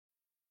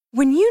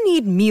When you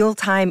need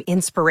mealtime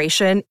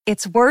inspiration,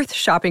 it's worth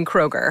shopping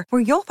Kroger,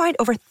 where you'll find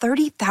over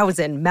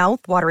 30,000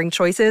 mouth-watering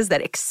choices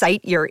that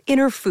excite your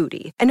inner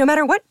foodie. And no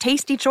matter what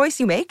tasty choice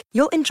you make,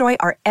 you'll enjoy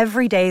our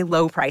everyday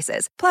low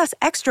prices, plus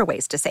extra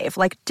ways to save,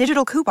 like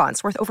digital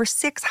coupons worth over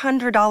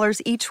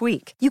 $600 each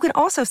week. You can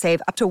also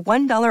save up to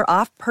 $1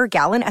 off per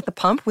gallon at the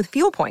pump with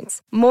fuel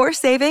points. More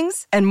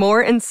savings and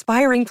more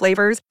inspiring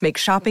flavors make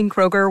shopping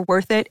Kroger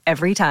worth it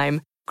every time.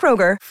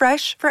 Kroger,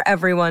 fresh for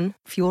everyone.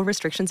 Fuel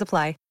restrictions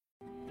apply.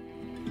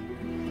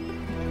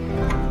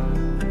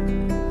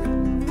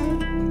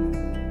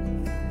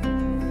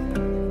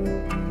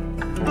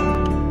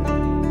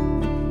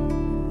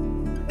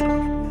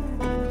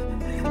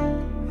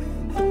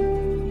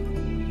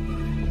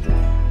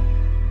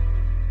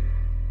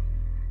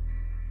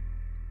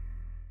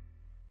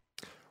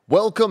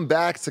 Welcome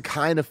back to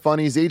Kind of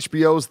Funny's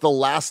HBO's The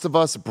Last of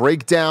Us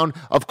breakdown.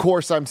 Of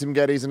course, I'm Tim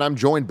Geddes, and I'm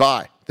joined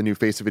by the new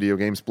face of video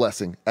games,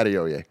 Blessing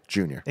Adeoye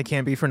Jr. It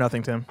can't be for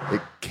nothing, Tim. It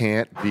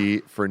can't be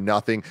for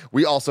nothing.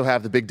 We also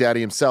have the Big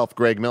Daddy himself,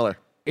 Greg Miller.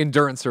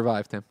 Endure and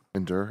survive, Tim.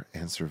 Endure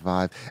and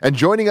survive. And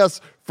joining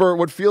us for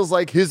what feels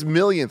like his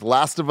millionth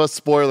Last of Us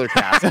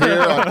Spoilercast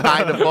here on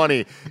Kind of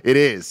Funny, it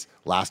is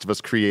Last of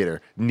Us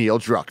creator, Neil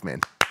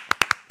Druckmann.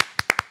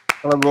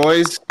 Hello,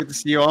 boys. Good to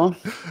see you all.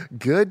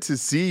 Good to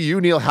see you,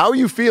 Neil. How are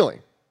you feeling?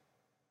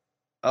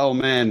 Oh,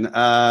 man.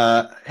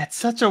 It's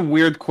such a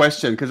weird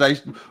question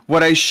because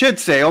what I should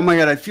say, oh, my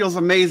God, it feels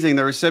amazing.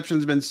 The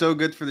reception's been so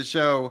good for the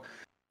show.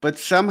 But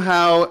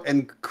somehow,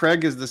 and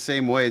Craig is the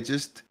same way, it's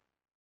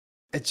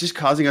just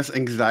causing us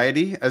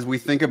anxiety as we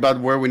think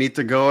about where we need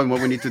to go and what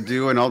we need to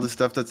do and all the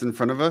stuff that's in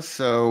front of us.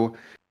 So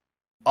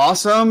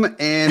awesome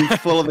and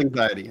full of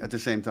anxiety at the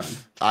same time.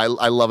 I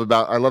love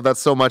that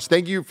so much.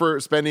 Thank you for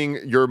spending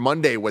your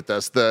Monday with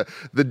us, the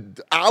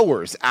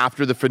hours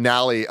after the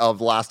finale of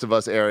Last of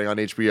Us airing on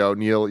HBO.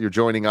 Neil, you're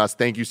joining us.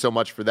 Thank you so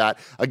much for that.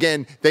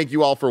 Again, thank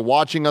you all for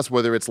watching us,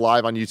 whether it's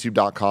live on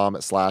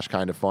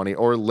youtube.com/kindoffunny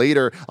or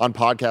later on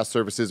podcast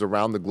services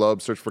around the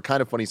globe. Search for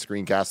Kind of Funny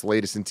Screencast, the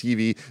latest in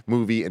TV,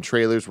 movie, and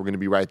trailers. We're going to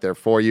be right there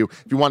for you.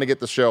 If you want to get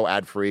the show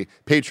ad-free,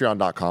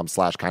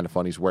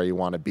 patreon.com/kindoffunny is where you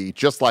want to be.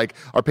 Just like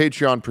our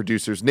Patreon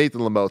producers,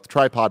 Nathan Lamoth,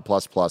 Tripod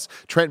Plus Plus,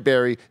 Trent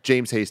Barry,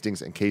 James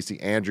Hastings, and Casey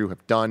Andrew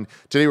have done.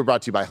 Today we're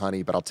brought to you by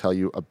Honey, but I'll tell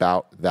you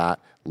about that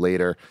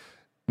later.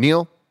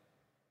 Neil,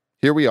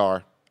 here we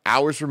are,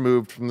 hours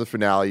removed from the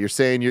finale. You're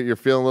saying you're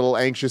feeling a little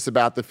anxious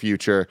about the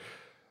future,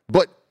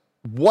 but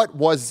what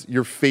was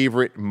your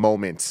favorite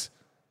moment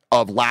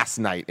of last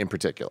night in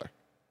particular?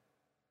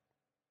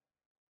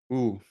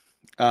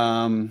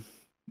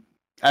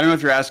 I don't know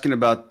if you're asking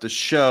about the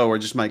show or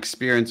just my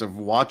experience of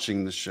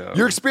watching the show.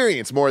 Your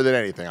experience more than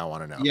anything, I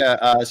want to know.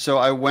 Yeah, so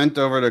I went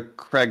over to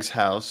Craig's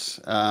house.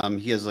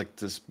 He has like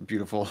this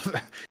beautiful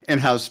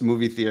in-house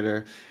movie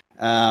theater.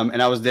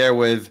 And I was there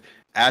with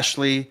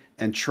Ashley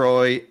and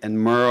Troy and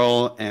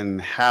Merle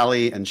and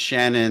Hallie and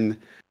Shannon.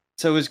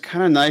 So it was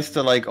kind of nice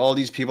to like all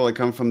these people that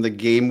come from the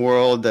game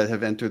world that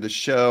have entered the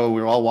show. We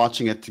were all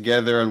watching it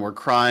together and we're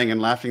crying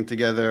and laughing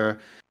together.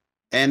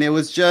 And it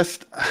was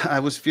just,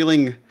 I was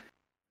feeling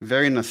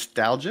very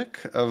nostalgic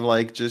of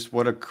like just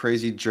what a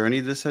crazy journey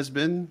this has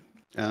been,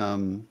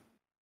 and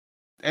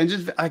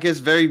just I guess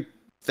very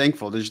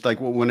thankful. Just like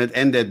when it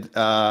ended,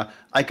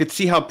 I could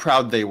see how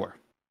proud they were,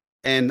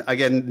 and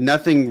again,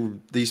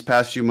 nothing these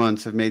past few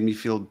months have made me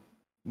feel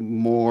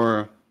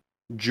more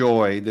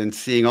joy than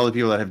seeing all the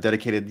people that have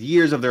dedicated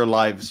years of their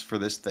lives for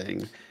this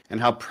thing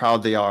and how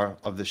proud they are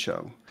of the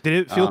show. Did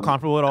it feel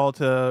comfortable at all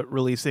to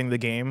releasing the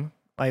game?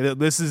 Like,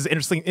 this is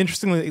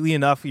interestingly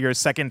enough, your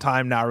second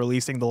time now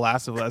releasing The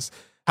Last of Us.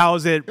 How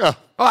is it?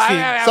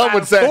 Some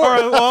would say.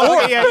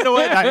 Yeah, you know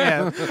what?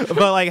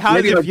 But like, how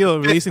does it feel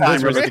releasing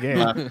this versus the game?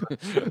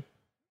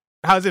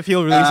 How does it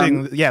feel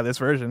releasing? This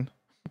version.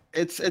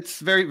 It's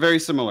very, very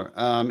similar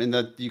in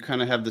that you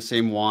kind of have the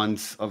same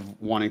wants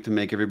of wanting to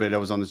make everybody that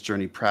was on this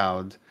journey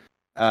proud.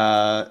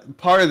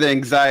 Part of the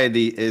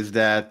anxiety is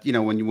that, you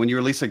know, when you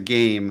release a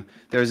game,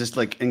 there's this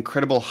like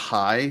incredible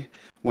high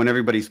when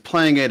everybody's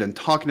playing it and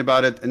talking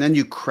about it, and then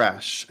you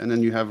crash, and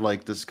then you have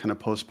like this kind of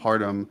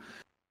postpartum.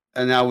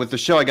 And now with the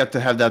show, I got to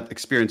have that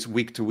experience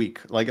week to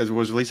week, like as I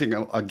was releasing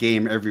a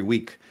game every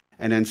week,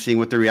 and then seeing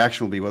what the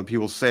reaction will be, what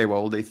people say,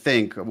 what will they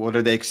think, what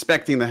are they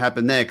expecting to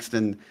happen next,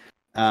 and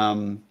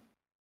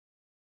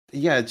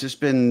it's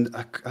just been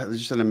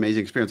just an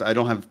amazing experience. I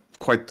don't have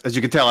quite, as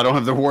you can tell, I don't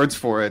have the words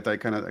for it. I'm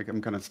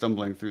kind of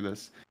stumbling through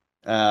this,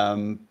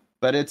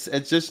 but it's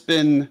just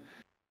been.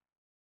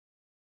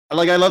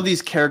 Like, I love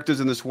these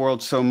characters in this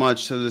world so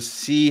much, so to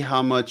see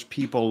how much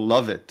people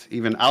love it,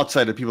 even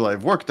outside of people that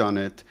have worked on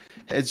it,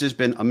 it's just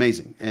been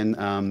amazing. And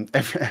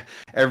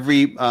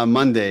every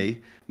Monday,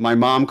 my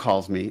mom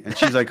calls me, and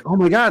she's like, oh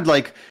my God,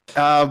 like,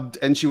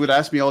 and she would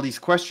ask me all these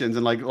questions.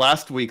 And like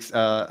last week's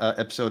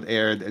episode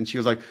aired, and she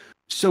was like,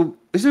 so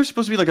is there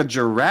supposed to be like a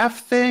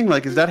giraffe thing?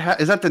 Like, is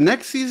that the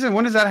next season?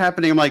 When is that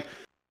happening? I'm like,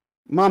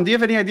 Mom, do you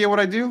have any idea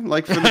what I do?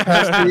 Like, for the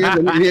past 2 years,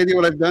 any idea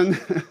what I've done?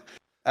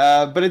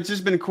 But it's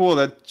just been cool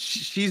that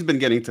she's been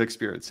getting to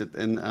experience it,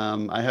 and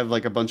I have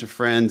like a bunch of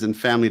friends and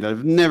family that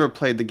have never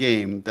played the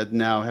game that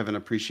now have an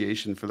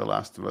appreciation for The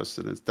Last of Us,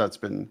 and that's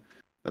been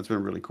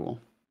really cool.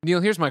 Neil,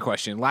 here's my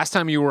question. Last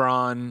time you were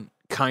on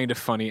Kind of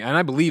Funny, and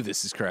I believe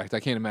this is correct. I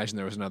can't imagine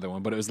there was another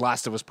one, but it was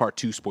Last of Us Part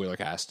 2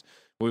 Spoilercast.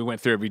 We went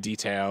through every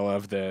detail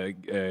of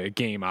the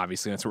game,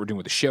 obviously. That's what we're doing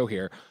with the show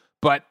here.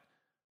 But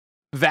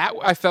that,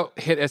 I felt,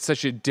 hit at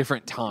such a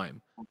different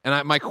time.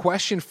 And my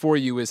question for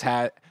you is,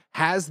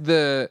 has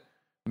the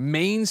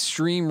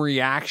mainstream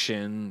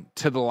reaction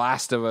to The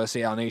Last of Us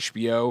on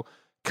HBO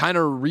kind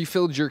of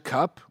refilled your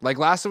cup? Like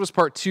Last of Us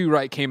Part 2,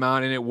 right, came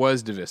out and it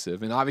was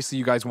divisive. And obviously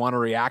you guys want a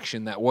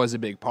reaction that was a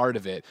big part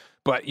of it.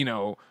 But, you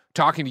know,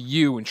 talking to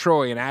you and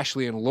Troy and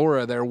Ashley and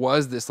Laura, there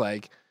was this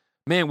like,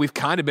 man, we've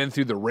kind of been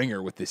through the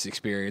ringer with this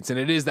experience. And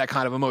it is that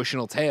kind of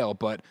emotional tale.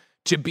 But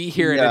to be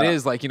here, and it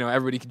is like, you know,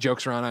 everybody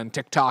jokes around on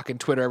TikTok and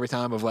Twitter every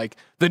time of like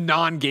the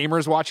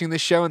non-gamers watching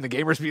this show and the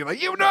gamers being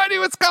like, you have no idea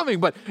what's coming.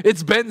 But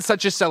it's been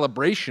such a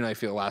celebration, I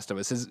feel, Last of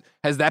Us.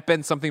 Has that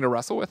been something to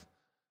wrestle with?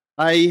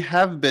 I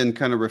have been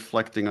kind of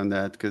reflecting on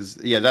that because,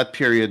 that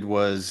period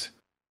was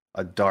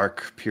a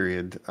dark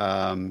period,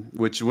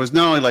 which was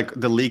not only like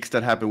the leaks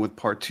that happened with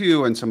Part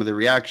 2 and some of the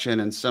reaction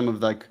and some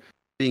of like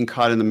being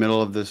caught in the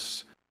middle of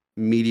this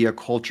media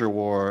culture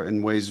war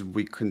in ways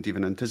we couldn't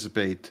even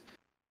anticipate.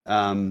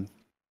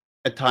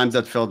 At times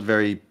that felt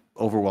very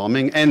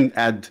overwhelming, and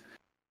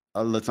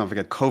let's not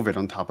forget COVID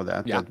on top of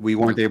that. Yeah. That we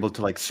weren't able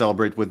to like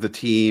celebrate with the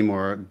team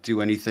or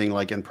do anything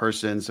like in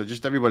person. So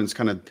just everyone's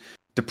kind of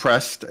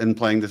depressed and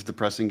playing this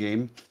depressing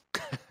game.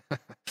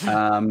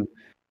 And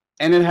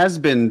it has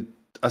been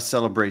a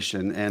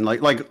celebration. And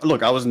like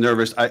look, I was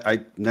nervous.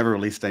 I never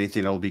released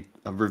anything that will be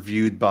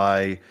reviewed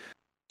by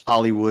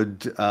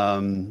Hollywood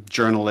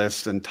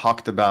journalists and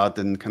talked about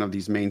in kind of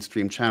these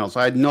mainstream channels. So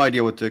I had no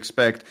idea what to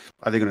expect.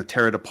 Are they going to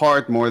tear it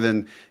apart more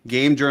than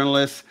game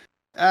journalists?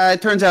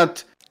 It turns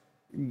out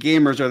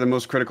gamers are the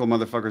most critical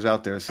motherfuckers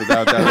out there. So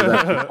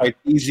that's quite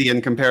easy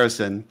in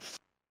comparison.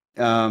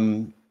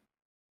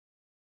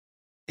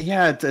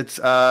 It's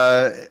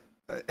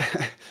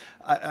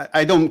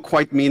I don't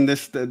quite mean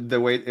this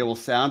the way it will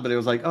sound, but it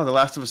was like, oh, The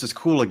Last of Us is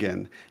cool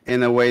again,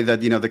 in a way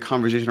that, you know, the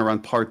conversation around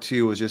Part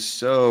 2 was just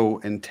so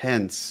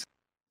intense.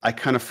 I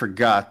kind of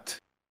forgot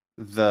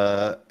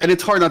and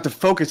it's hard not to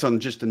focus on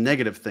just the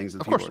negative things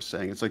that people are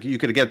saying. It's like you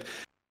could get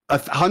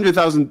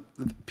 100,000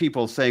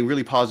 people saying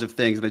really positive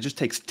things, and it just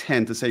takes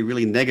 10 to say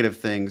really negative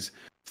things.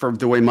 For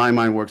the way my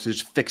mind works, to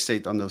just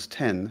fixate on those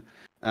 10.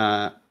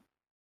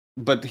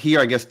 But here,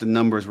 I guess the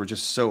numbers were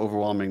just so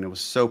overwhelming. It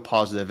was so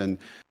positive, and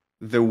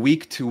the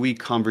week-to-week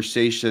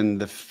conversation,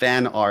 the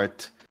fan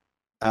art,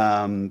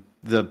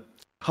 the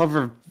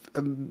cover,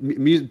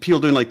 people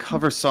doing like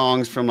cover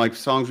songs from like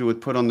songs we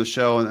would put on the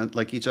show and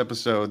like each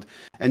episode,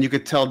 and you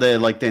could tell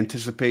the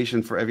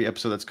anticipation for every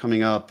episode that's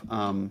coming up.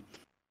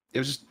 It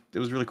was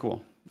really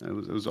cool. It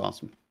was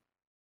awesome.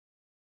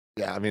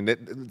 Yeah, I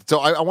mean, so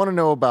I want to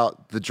know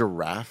about the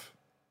giraffe.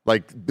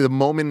 Like the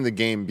moment in the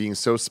game being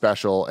so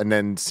special, and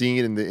then seeing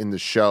it in the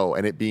show,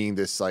 and it being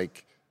this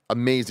like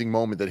amazing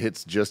moment that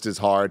hits just as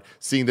hard.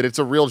 Seeing that it's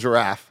a real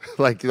giraffe,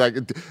 so I want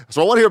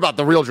to hear about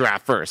the real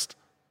giraffe first.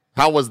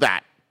 How was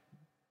that?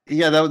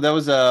 Yeah, that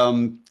was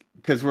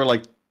because we're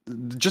like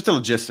just the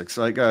logistics.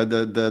 Like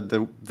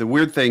the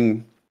weird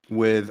thing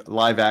with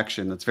live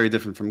action that's very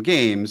different from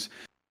games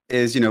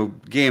is, you know,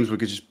 games we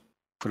could just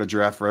put a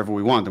giraffe wherever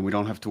we want, and we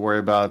don't have to worry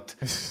about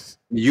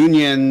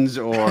unions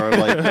or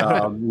like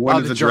when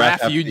does the giraffe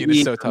have union to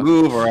is so tough.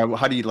 Move, or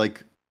how do you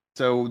like?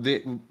 So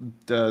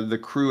the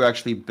crew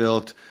actually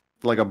built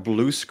like a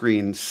blue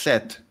screen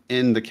set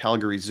in the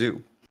Calgary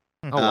Zoo.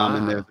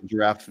 And there's a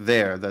giraffe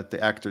there that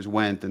the actors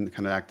went and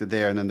kind of acted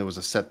there, and then there was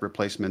a set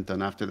replacement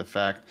done after the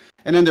fact.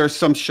 And then there are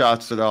some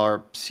shots that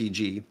are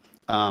CG,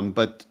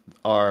 but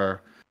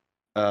our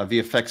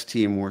VFX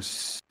team were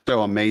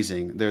so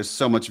amazing. There's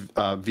so much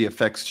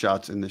VFX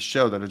shots in this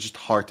show that are just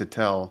hard to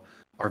tell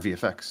are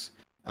VFX,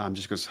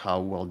 just because how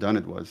well done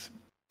it was.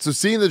 So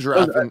seeing the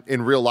giraffe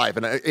in real life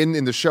and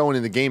in the show and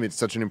in the game, it's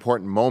such an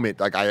important moment.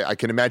 Like I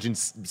can imagine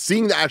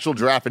seeing the actual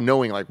giraffe and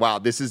knowing like, wow,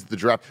 this is the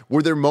giraffe.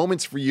 Were there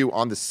moments for you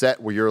on the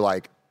set where you're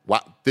like,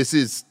 wow, this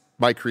is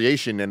my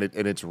creation and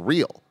it's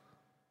real?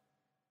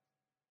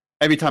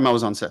 Every time I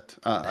was on set,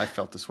 I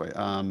felt this way.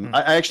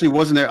 I actually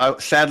wasn't there.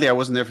 Sadly, I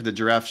wasn't there for the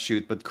giraffe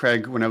shoot, but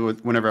Craig,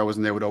 whenever I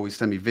wasn't there, would always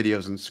send me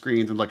videos and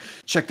screens and like,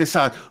 check this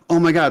out. Oh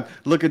my God,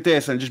 look at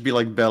this. And just be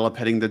like Bella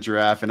petting the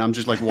giraffe. And I'm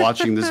just like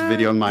watching this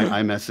video on my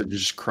iMessage,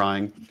 just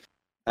crying.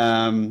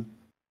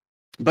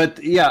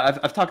 But yeah,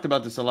 I've talked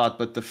about this a lot,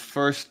 but the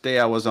first day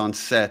I was on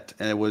set,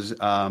 and it was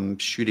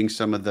shooting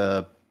some of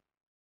the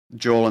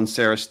Joel and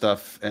Sarah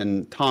stuff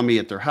and Tommy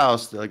at their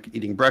house, like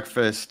eating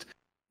breakfast,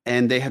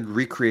 and they had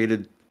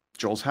recreated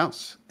Joel's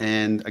house.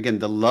 And again,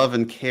 the love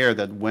and care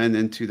that went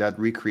into that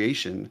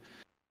recreation,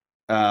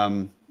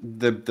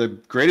 the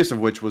greatest of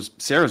which was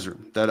Sarah's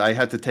room, that I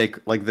had to take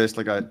like this,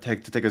 like I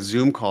take a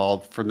Zoom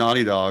call for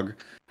Naughty Dog,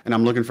 and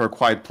I'm looking for a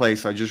quiet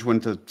place. I just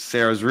went to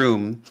Sarah's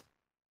room,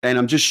 And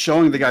I'm just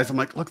showing the guys, I'm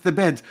like, look at the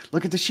beds,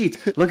 look at the sheets,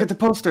 look at the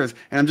posters.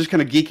 And I'm just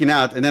kind of geeking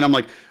out. And then I'm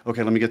like,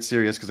 okay, let me get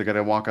serious because I got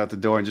to walk out the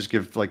door and just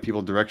give like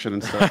people direction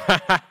and stuff.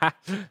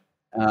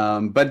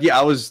 But yeah,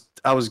 I was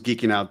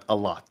geeking out a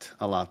lot.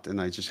 And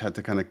I just had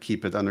to kind of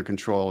keep it under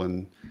control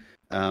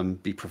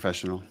and be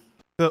professional.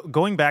 So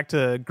going back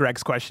to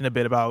Greg's question a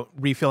bit about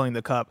refilling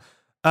the cup,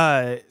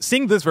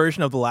 seeing this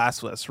version of The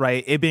Last of Us,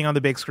 right? It being on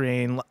the big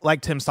screen,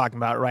 like Tim's talking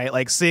about, right?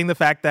 Like seeing the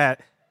fact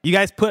that you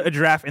guys put a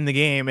giraffe in the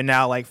game, and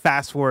now like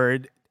fast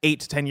forward 8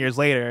 to 10 years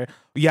later,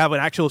 you have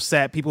an actual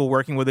set, people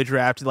working with a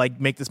giraffe to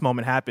like make this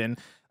moment happen.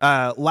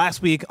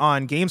 Last week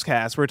on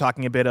Gamescast, we were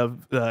talking a bit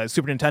of the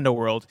Super Nintendo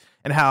world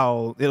and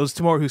how it was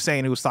Timur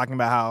Hussein who was talking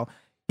about how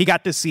he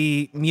got to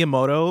see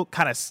Miyamoto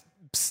kind of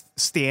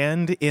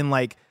stand in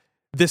like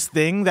this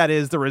thing that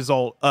is the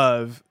result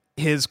of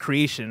his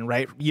creation,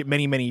 right?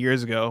 Many, many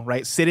years ago,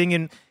 right? Sitting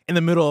in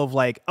the middle of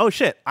like, oh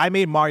shit, I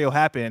made Mario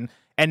happen,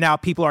 and now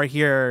people are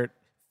here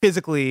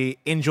physically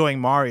enjoying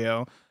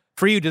Mario.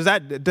 For you, does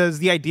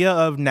the idea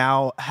of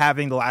now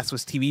having the Last of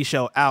Us TV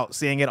show out,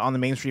 seeing it on the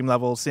mainstream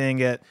level, seeing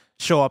it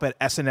show up at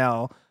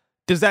SNL,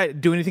 does that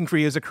do anything for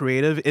you as a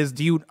creative?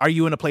 Are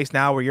you in a place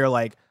now where you're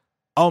like,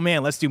 oh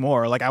man, let's do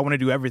more? Like I want to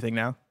do everything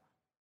now.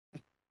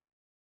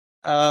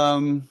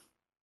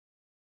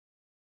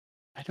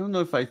 I don't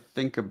know if I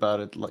think about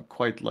it like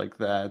quite like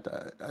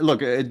that.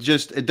 Look, it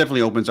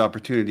definitely opens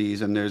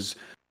opportunities, and there's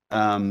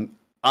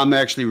I'm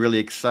actually really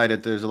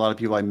excited. There's a lot of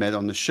people I met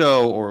on the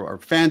show or are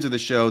fans of the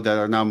show that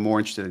are now more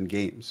interested in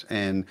games,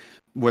 and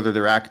whether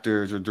they're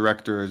actors or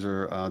directors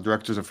or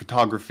directors of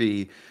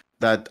photography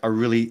that are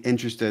really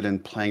interested in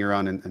playing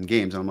around in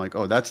games. And I'm like,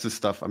 oh, that's the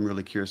stuff I'm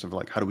really curious of.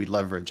 Like, how do we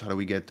leverage? How do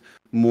we get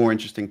more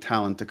interesting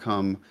talent to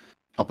come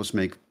help us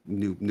make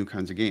new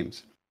kinds of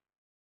games?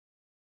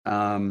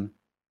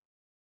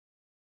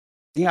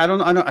 Yeah,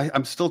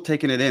 I'm still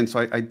taking it in,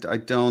 so I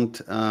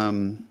don't.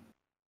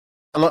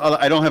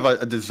 I don't have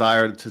a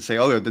desire to say,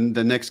 oh,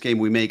 the next game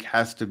we make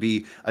has to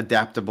be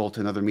adaptable to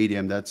another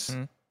medium. That's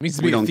it needs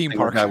to be a theme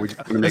park.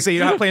 They say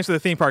you're not playing for the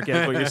theme park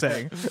yet. Is what you're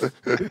saying?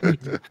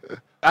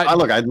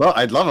 Look,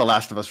 I'd love a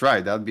Last of Us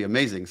ride. That would be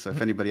amazing. So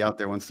if anybody out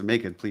there wants to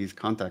make it, please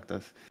contact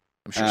us.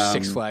 I'm sure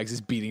Six Flags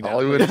is beating down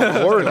Hollywood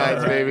Horror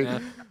Nights, baby.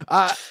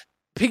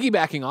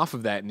 Piggybacking off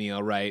of that,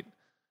 Neil, right?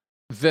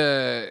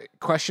 The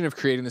question of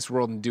creating this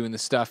world and doing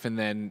this stuff, and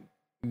then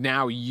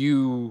now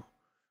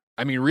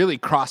really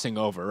crossing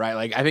over, right?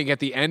 Like, I think at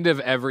the end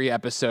of every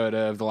episode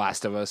of The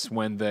Last of Us,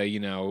 when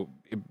the,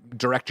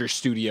 director's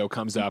studio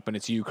comes up and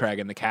it's you, Craig,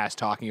 and the cast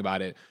talking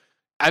about it,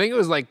 I think it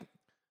was like,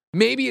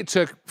 maybe it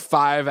took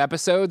 5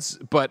 episodes,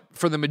 but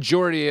for the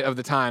majority of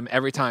the time,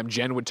 every time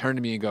Jen would turn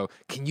to me and go,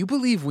 can you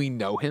believe we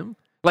know him?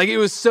 Like, it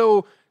was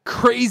so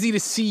crazy to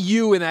see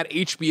you in that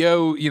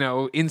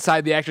HBO,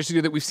 inside the actor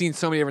studio that we've seen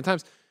so many different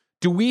times.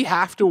 Do we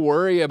have to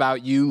worry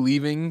about you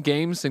leaving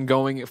games and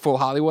going full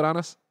Hollywood on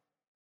us?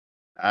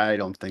 I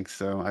don't think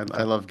so.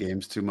 I love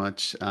games too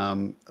much.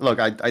 Look,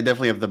 I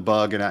definitely have the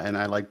bug, and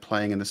I like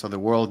playing in this other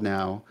world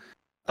now.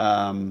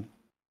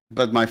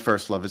 But my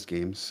first love is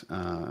games.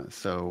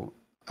 So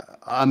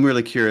I'm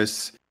really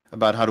curious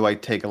about how do I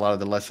take a lot of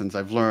the lessons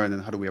I've learned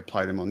and how do we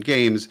apply them on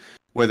games,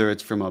 whether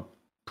it's from a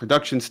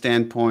production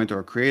standpoint or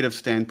a creative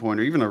standpoint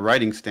or even a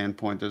writing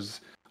standpoint. There's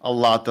a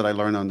lot that I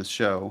learned on the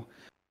show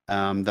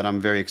that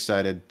I'm very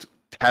excited to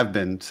have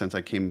been since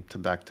I came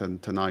back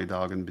to Naughty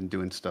Dog and been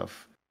doing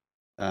stuff.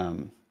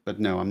 But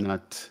no, I'm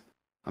not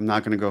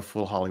going to go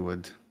full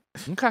Hollywood.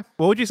 Okay.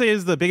 What would you say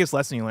is the biggest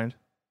lesson you learned?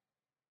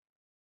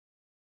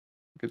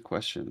 Good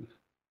question.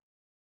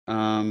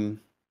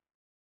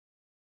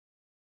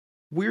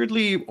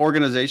 Weirdly,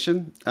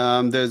 organization.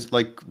 There's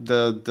like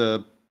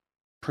the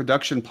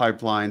production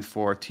pipeline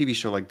for a TV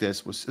show like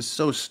this is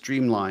so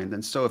streamlined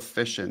and so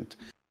efficient,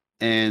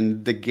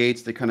 and the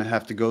gates they kind of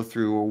have to go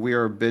through. We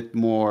are a bit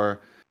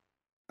more.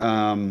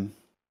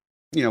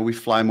 We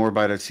fly more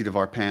by the seat of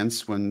our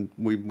pants when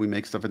we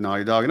make stuff at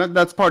Naughty Dog, and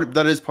that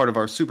is part of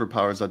our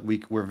superpowers, that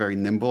we're very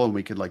nimble and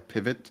we could like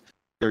pivot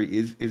very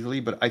easily.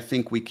 But I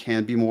think we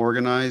can be more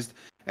organized,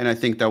 and I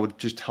think that would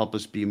just help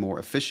us be more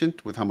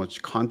efficient with how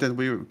much content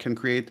we can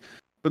create.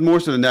 But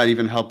more so than that,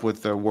 even help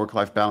with the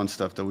work-life balance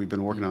stuff that we've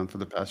been working on for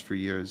the past few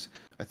years.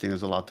 I think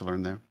there's a lot to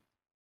learn there.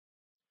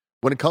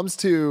 When it comes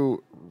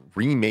to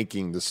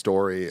remaking the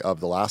story of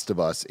The Last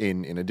of Us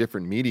in a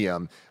different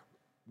medium,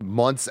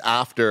 months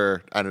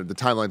after, I don't know, the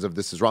timelines of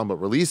this is wrong, but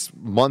release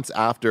months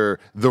after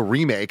the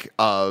remake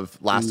of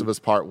Last of Us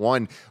Part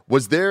 1,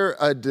 was there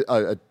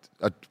a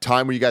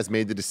time where you guys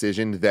made the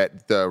decision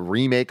that the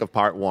remake of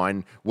Part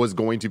 1 was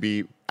going to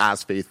be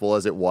as faithful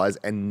as it was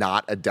and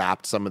not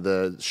adapt some of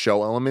the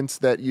show elements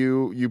that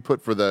you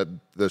put for the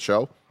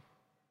show?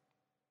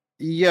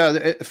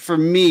 Yeah, for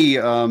me,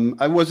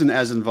 I wasn't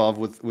as involved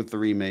with the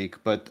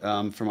remake, but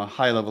from a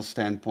high-level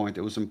standpoint,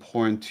 it was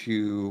important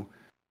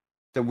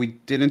that we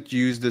didn't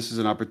use this as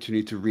an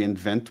opportunity to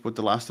reinvent what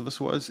The Last of Us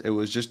was. It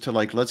was just to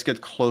let's get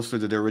closer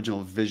to the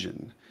original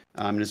vision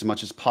as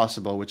much as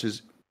possible, which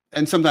is,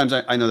 and sometimes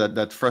I know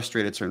that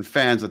frustrated certain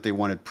fans that they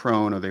wanted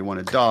prone or they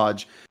wanted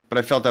dodge, but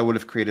I felt that would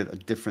have created a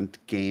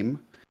different game.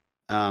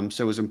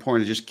 So it was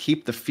important to just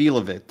keep the feel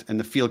of it, and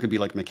the feel could be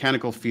like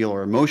mechanical feel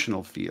or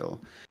emotional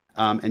feel,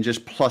 and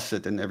just plus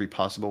it in every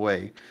possible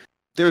way.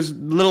 There's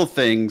little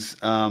things,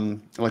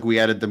 like we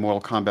added the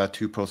Mortal Kombat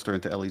 2 poster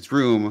into Ellie's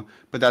room,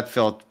 but that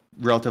felt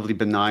relatively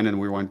benign, and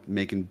we weren't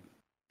making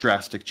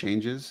drastic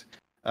changes.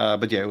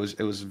 But yeah,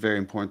 it was very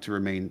important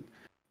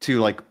to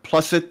like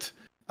plus it,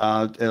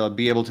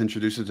 be able to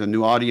introduce it to a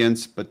new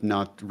audience, but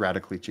not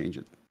radically change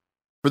it.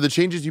 For the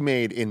changes you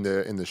made in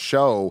the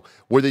show,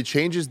 were they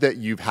changes that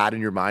you've had in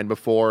your mind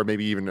before,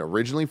 maybe even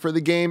originally for the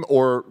game,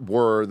 or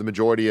were the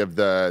majority of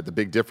the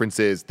big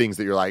differences things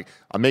that you're like,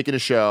 I'm making a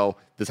show,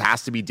 this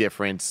has to be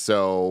different,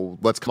 so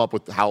let's come up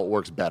with how it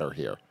works better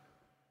here?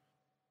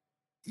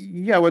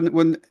 Yeah,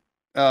 when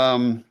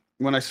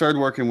I started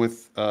working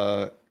with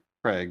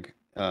Craig,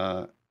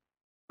 I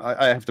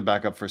have to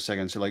back up for a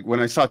second. So like when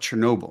I saw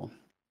Chernobyl,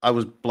 I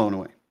was blown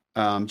away.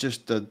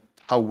 Just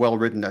how well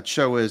written that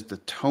show is, the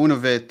tone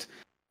of it.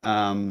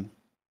 And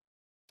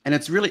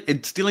it's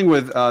dealing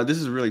with, this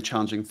is a really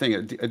challenging thing.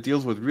 It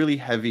deals with really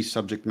heavy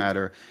subject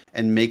matter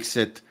and makes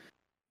it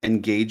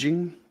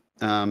engaging.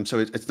 So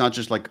it's not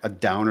just like a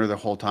downer the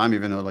whole time,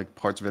 even though like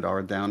parts of it are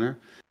a downer.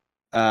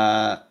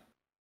 That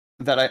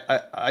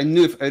I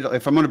knew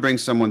if I'm going to bring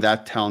someone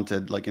that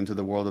talented like into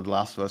the world of The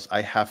Last of Us,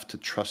 I have to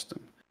trust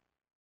them.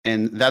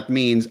 And that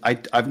means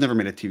I've never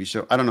made a TV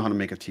show. I don't know how to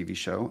make a TV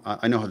show.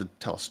 I know how to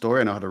tell a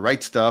story. I know how to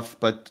write stuff.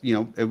 But,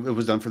 it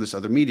was done for this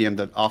other medium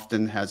that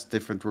often has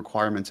different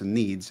requirements and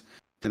needs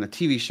than a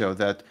TV show.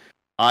 That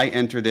I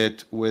entered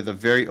it with a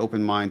very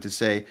open mind to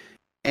say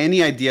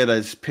any idea that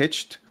is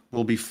pitched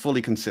will be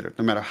fully considered,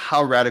 no matter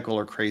how radical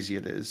or crazy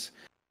it is.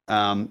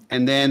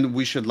 And then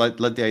we should let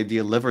the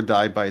idea live or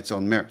die by its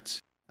own merits.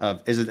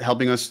 Is it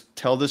helping us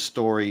tell the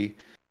story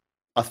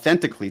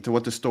authentically to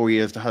what the story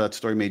is, to how that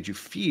story made you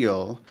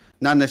feel,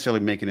 not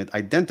necessarily making it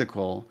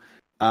identical,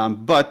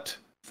 but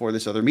for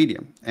this other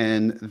medium.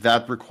 And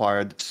that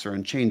required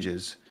certain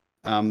changes.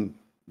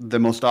 The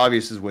most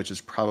obvious of which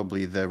is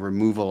probably the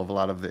removal of a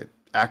lot of the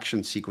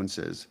action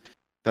sequences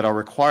that are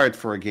required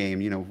for a game,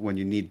 when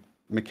you need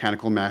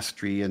mechanical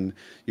mastery and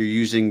you're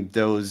using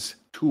those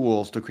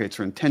tools to create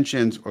certain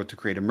tensions or to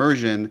create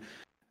immersion,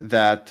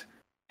 that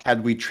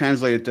had we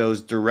translated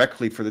those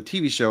directly for the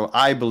TV show,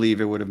 I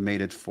believe it would have made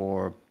it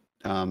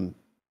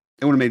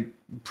made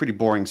pretty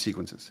boring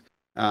sequences.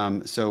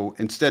 So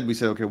instead we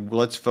said, okay, well,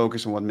 let's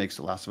focus on what makes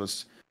The Last of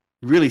Us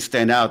really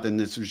stand out in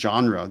this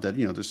genre that,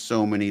 there's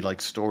so many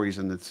like stories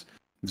in this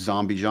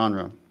zombie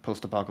genre,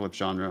 post-apocalypse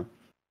genre.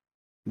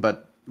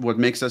 But what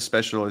makes us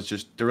special is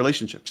just the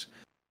relationships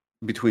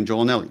between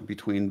Joel and Ellie,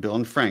 between Bill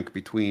and Frank,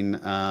 between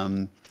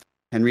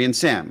Henry and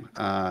Sam.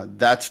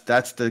 That's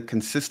the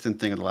consistent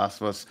thing of The Last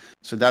of Us.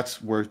 So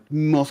that's where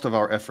most of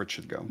our effort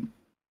should go.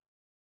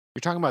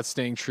 You're talking about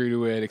staying true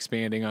to it,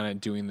 expanding on it,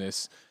 doing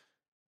this.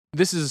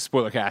 This is a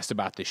spoiler cast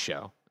about this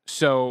show.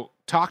 So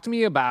talk to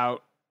me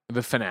about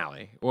the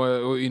finale.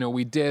 Well,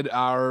 we did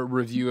our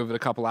review of it a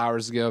couple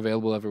hours ago,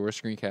 available everywhere,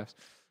 Screencast.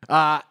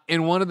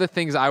 And one of the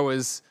things I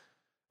was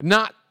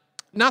not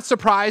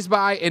surprised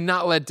by and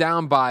not let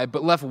down by,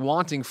 but left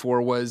wanting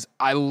for, was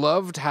I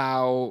loved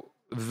how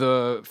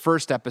the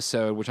first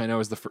episode, which I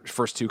know is the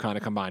first two kind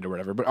of combined or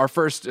whatever, but our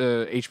first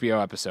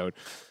HBO episode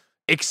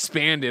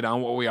expanded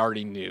on what we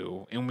already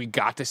knew, and we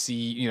got to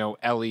see,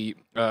 Ellie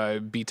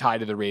be tied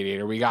to the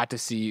radiator. We got to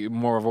see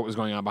more of what was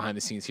going on behind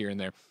the scenes here and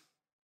there.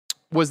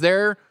 Was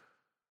there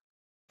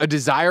a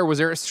desire? Was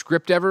there a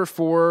script ever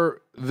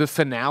for the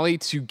finale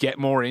to get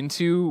more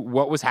into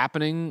what was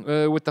happening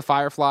with the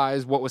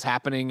Fireflies? What was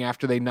happening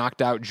after they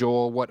knocked out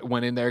Joel? What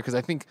went in there? Because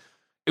I think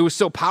it was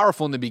so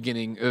powerful in the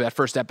beginning of that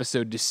first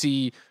episode to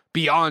see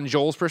beyond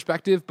Joel's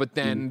perspective, but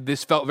then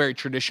this felt very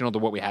traditional to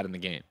what we had in the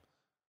game.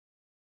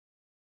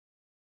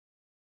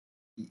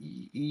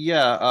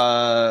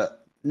 Yeah,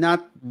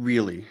 not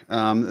really.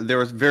 There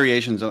was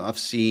variations of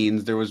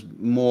scenes. There was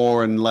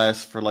more and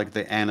less for like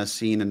the Anna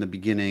scene in the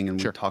beginning,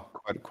 and we talked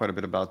quite a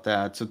bit about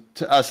that. So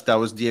to us, that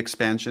was the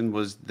expansion,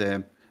 was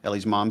the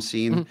Ellie's mom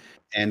scene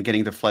and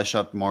getting to flesh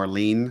out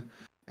Marlene.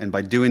 And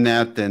by doing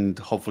that, then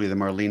hopefully the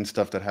Marlene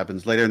stuff that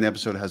happens later in the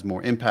episode has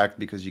more impact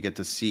because you get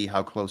to see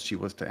how close she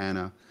was to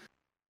Anna.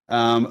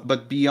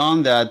 But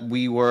beyond that,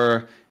 we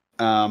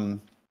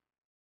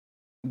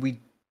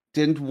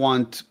didn't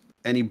want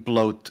any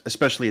bloat,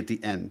 especially at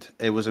the end.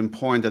 It was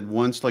important that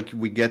once like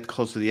we get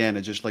close to the end,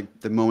 it's just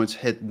like the moments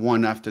hit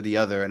one after the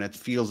other, and it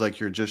feels like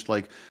you're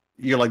like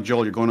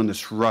Joel, you're going on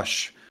this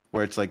rush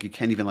where it's like you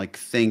can't even like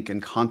think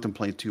and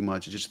contemplate too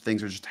much. It's just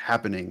things are just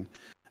happening.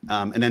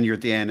 And then you're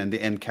at the end, and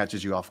the end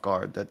catches you off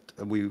guard. That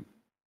we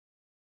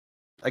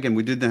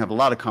didn't have a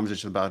lot of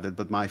conversation about it,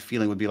 but my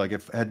feeling would be like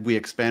had we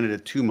expanded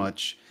it too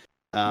much,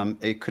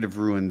 it could have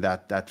ruined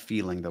that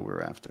feeling that we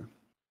were after.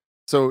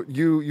 So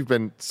you've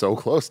been so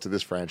close to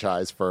this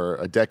franchise for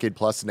a decade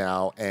plus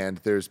now, and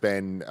there's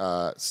been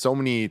so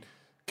many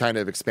kind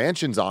of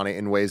expansions on it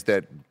in ways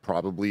that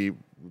probably you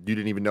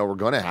didn't even know were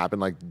going to happen.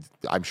 Like,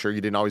 I'm sure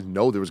you didn't always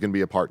know there was going to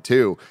be a part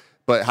two.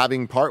 But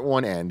having part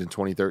 1 end in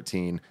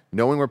 2013,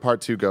 knowing where part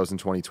 2 goes in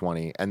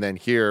 2020, and then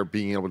here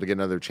being able to get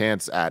another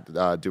chance at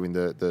doing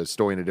the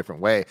story in a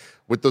different way,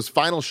 with those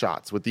final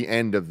shots, with the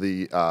end of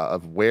the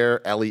of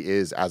where Ellie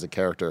is as a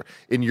character,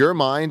 in your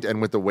mind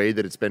and with the way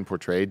that it's been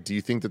portrayed, do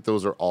you think that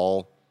those are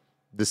all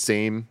the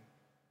same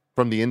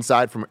from the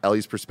inside, from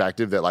Ellie's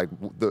perspective, that like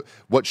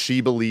what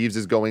she believes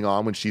is going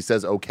on when she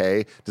says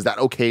okay, does that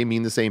okay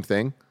mean the same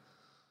thing?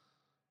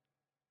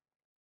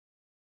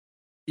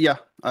 Yeah,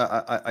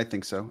 I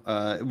think so.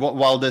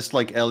 While this,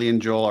 like, Ellie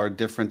and Joel are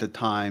different at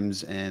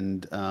times,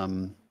 and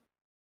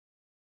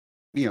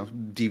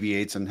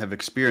deviates and have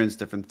experienced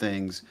different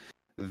things,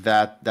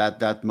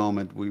 that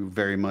moment, we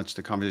very much,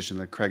 the conversation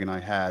that Craig and I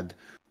had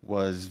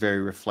was very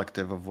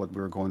reflective of what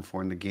we were going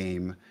for in the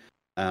game.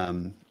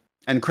 And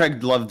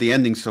Craig loved the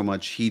ending so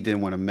much, he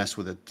didn't want to mess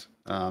with it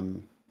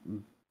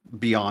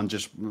beyond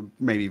just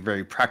maybe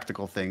very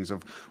practical things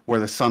of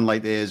where the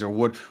sunlight is, or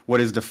what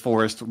is the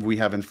forest we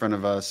have in front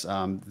of us.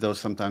 Those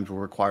sometimes will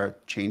require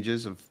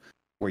changes of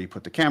where you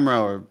put the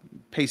camera, or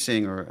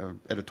pacing, or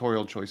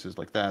editorial choices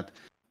like that.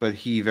 But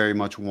he very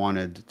much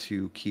wanted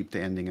to keep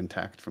the ending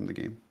intact from the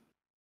game.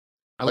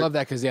 I love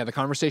that because, the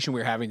conversation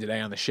we were having today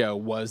on the show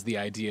was the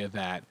idea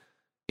that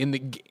in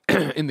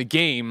the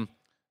game,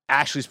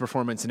 Ashley's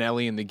performance and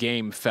Ellie in the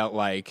game felt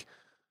like,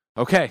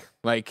 okay,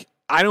 like,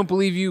 I don't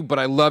believe you, but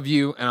I love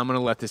you, and I'm going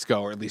to let this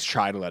go, or at least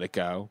try to let it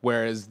go.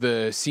 Whereas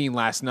the scene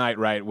last night,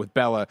 right, with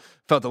Bella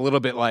felt a little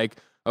bit like,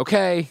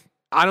 okay,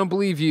 I don't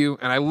believe you,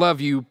 and I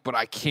love you, but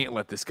I can't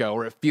let this go.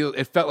 Or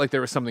it felt like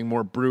there was something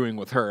more brewing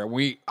with her.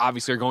 We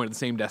obviously are going to the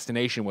same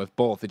destination with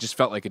both. It just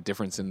felt like a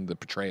difference in the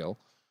portrayal.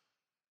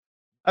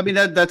 I mean,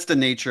 that's the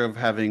nature of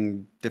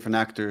having different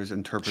actors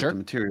interpret the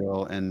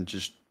material, and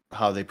just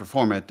how they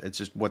perform it. It's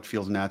just what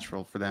feels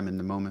natural for them in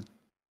the moment.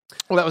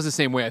 Well, that was the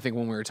same way, I think,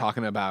 when we were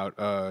talking about,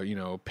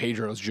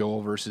 Pedro's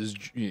Joel versus,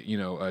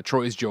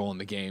 Troy's Joel in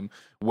the game,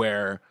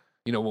 where,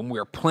 when we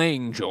were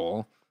playing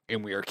Joel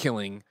and we were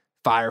killing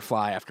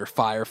Firefly after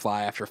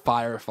Firefly after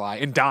Firefly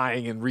and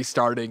dying and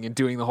restarting and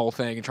doing the whole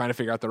thing and trying to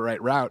figure out the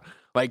right route,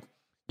 like,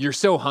 you're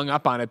so hung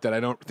up on it that I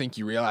don't think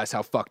you realize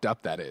how fucked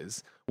up that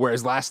is.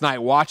 Whereas last night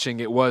watching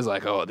it was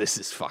like, oh, this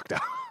is fucked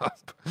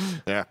up.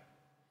 Yeah,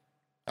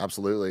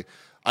 absolutely.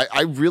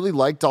 I really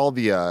liked all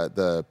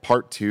the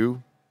part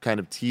 2 kind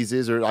of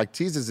teases, or like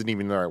tease isn't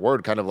even the right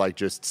word, kind of like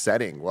just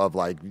setting of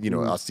like,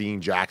 us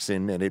seeing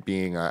Jackson and it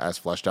being as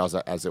fleshed out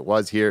as it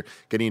was here,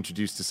 getting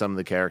introduced to some of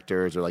the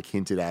characters, or like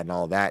hinted at and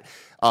all that.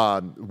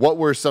 What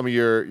were some of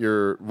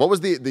your what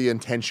was the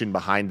intention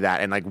behind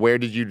that? And like, where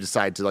did you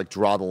decide to like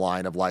draw the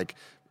line of like,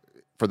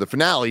 for the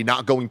finale,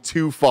 not going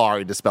too far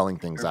into spelling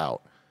things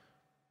out?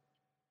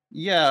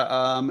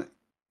 Yeah,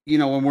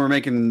 when we're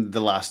making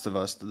The Last of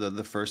Us,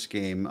 the first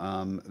game,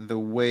 the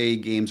way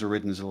games are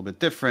written is a little bit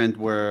different.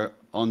 Where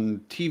on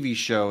TV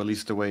show, at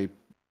least the way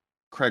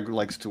Craig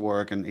likes to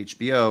work, and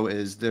HBO,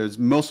 is there's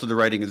most of the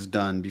writing is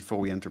done before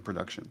we enter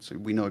production. So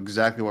we know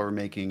exactly what we're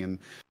making, and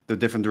the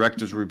different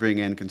directors we bring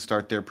in can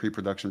start their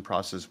pre-production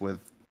process with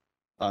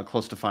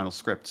close to final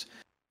scripts.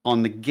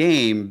 On the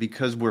game,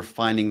 because we're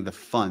finding the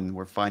fun,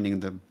 we're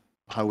finding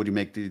how would you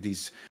make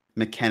these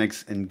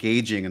mechanics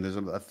engaging, and there's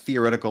a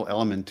theoretical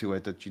element to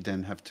it that you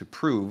then have to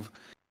prove.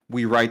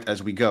 We write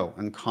as we go,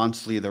 and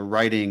constantly the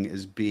writing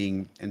is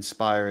being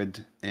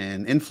inspired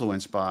and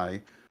influenced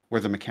by where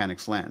the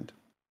mechanics land.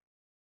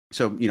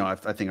 So, I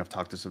think I've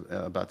talked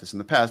about this in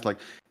the past. Like,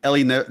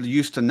 Ellie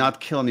used to not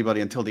kill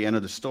anybody until the end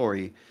of the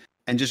story,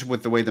 and just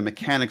with the way the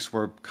mechanics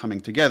were coming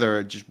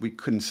together, we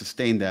couldn't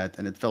sustain that,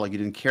 and it felt like you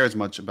didn't care as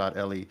much about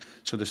Ellie.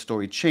 So the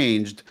story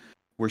changed,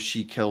 where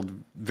she killed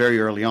very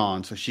early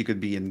on, so she could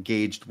be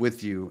engaged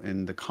with you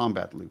in the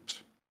combat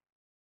loops.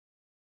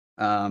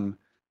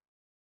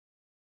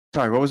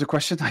 Sorry, what was the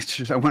question?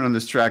 I went on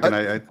this track, and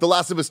The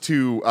Last of Us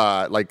 2,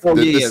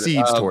 the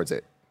seeds towards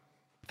it.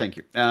 Thank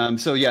you.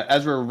 So yeah,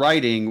 as we're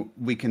writing,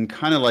 we can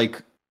kind of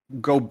like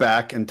go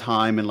back in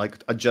time and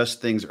like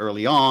adjust things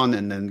early on,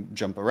 and then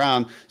jump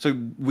around. So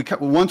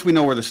once we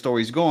know where the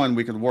story's going,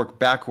 we can work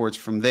backwards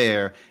from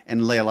there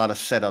and lay a lot of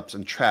setups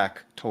and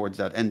track towards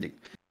that ending.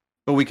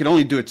 But we can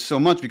only do it so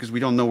much because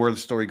we don't know where the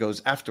story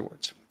goes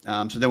afterwards.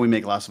 So then we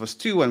make Last of Us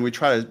 2, and we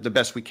try the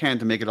best we can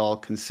to make it all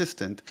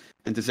consistent,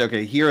 and to say,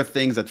 okay, here are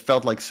things that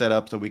felt like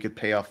setup that we could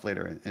pay off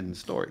later in the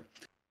story.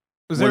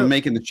 When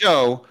making the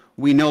show,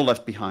 we know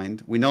Left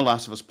Behind, we know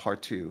Last of Us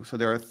Part 2. So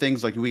there are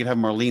things like we could have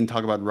Marlene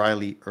talk about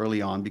Riley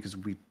early on, because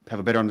we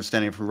have a better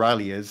understanding of who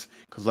Riley is,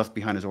 because Left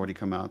Behind has already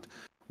come out.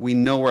 We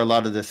know where a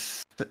lot of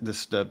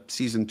the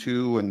season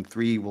 2 and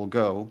 3 will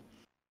go,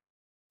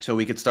 so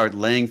we could start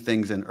laying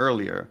things in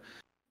earlier.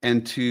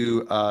 And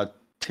to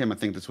Tim, I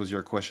think this was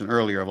your question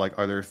earlier, of like,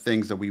 are there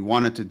things that we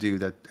wanted to do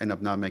that end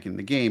up not making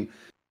the game?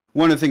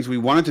 One of the things we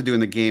wanted to do in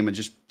the game and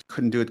just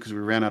couldn't do it because we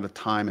ran out of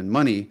time and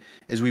money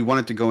is we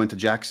wanted to go into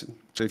Jackson.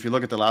 So if you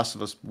look at the Last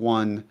of Us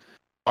 1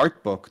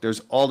 art book, there's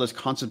all this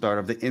concept art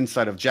of the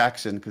inside of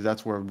Jackson, because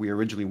that's where we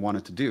originally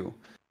wanted to do.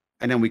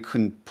 And then we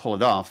couldn't pull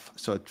it off.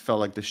 So it felt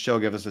like the show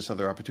gave us this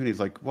other opportunity. It's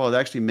like, well, it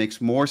actually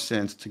makes more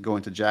sense to go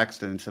into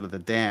Jackson instead of the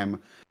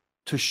dam,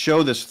 to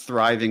show this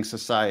thriving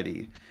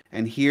society.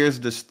 And here's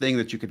this thing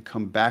that you could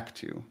come back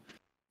to.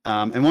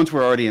 And once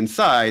we're already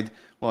inside,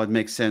 well, it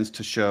makes sense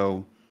to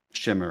show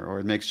Shimmer, or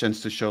it makes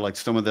sense to show like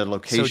some of the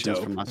locations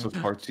from Last of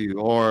Us Part 2,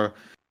 or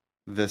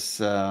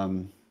this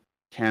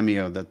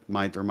cameo that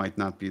might or might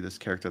not be this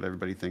character that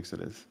everybody thinks it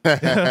is.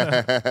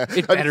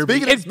 It better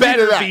be. It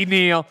better be,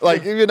 Neil.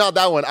 Like, even not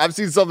that one. I've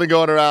seen something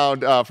going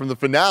around from the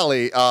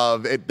finale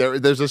of it.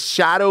 There's a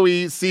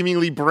shadowy,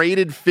 seemingly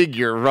braided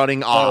figure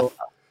running off.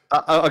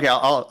 Okay,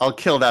 I'll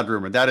kill that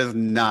rumor. That is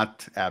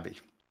not Abby.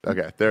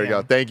 Okay, there we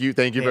go. Thank you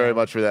very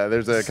much for that.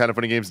 There's a Kind of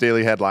Funny Games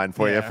daily headline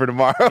for you for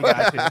tomorrow.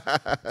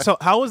 So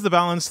how was the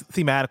balance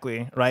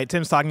thematically, right?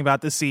 Tim's talking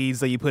about the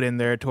seeds that you put in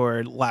there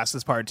toward Last of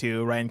Us Part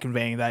 2, right, and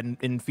conveying that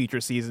in future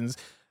seasons.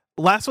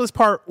 Last of Us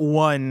Part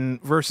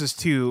 1 versus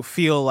 2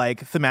 feel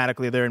like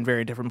thematically they're in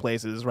very different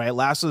places, right?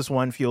 Last of Us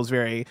 1 feels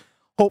very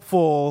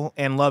hopeful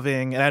and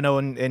loving, and I know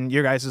in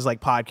your guys'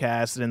 like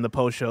podcasts and in the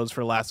post shows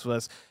for Last of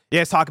Us, you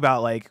guys talk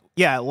about like,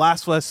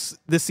 Last of Us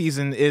this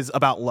season is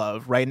about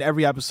love, right? In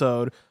every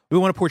episode, we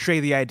want to portray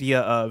the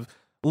idea of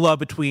love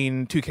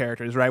between two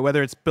characters, right?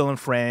 Whether it's Bill and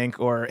Frank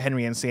or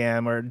Henry and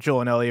Sam or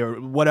Joel and Ellie or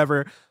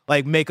whatever,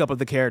 like makeup of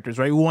the characters,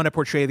 right? We want to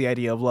portray the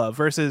idea of love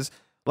versus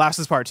Last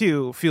of Us Part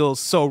 2 feels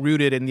so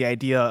rooted in the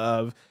idea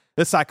of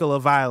the cycle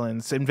of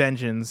violence and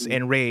vengeance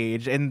and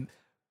rage. And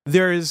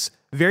there's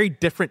very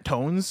different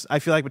tones, I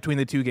feel like, between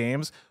the two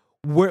games.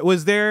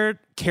 Was there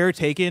care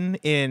taken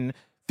in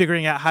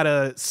figuring out how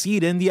to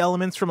seed in the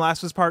elements from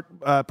Last of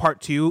Us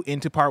Part 2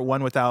 into Part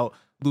 1 without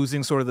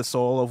losing sort of the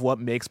soul of what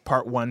makes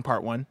Part 1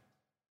 Part 1?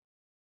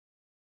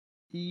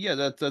 Yeah,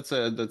 that's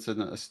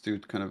an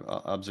astute kind of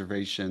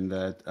observation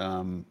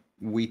that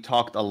we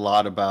talked a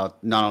lot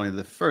about not only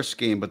the first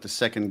game but the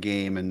second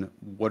game, and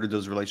what do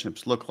those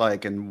relationships look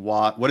like, and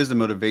what is the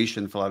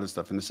motivation for a lot of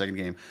stuff in the second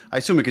game. I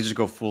assume we could just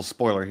go full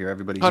spoiler here.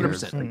 Everybody here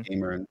is a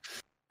gamer, and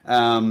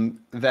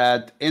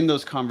that in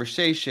those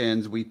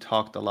conversations we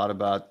talked a lot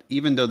about,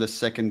 even though the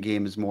second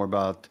game is more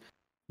about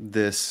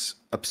this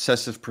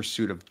obsessive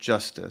pursuit of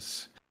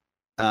justice,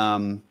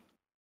 the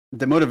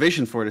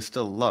motivation for it is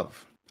still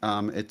love.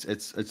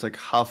 It's like,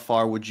 how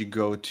far would you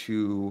go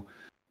to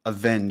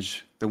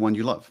avenge the one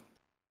you love?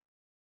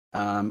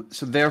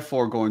 So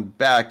therefore, going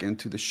back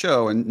into the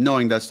show and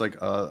knowing that's like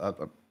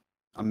a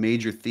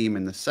major theme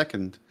in the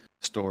second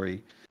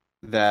story,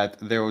 that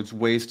there was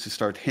ways to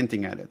start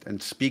hinting at it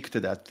and speak to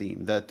that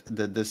theme, that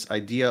this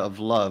idea of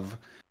love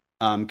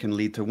can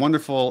lead to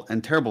wonderful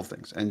and terrible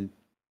things. And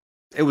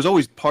it was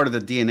always part of the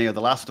DNA of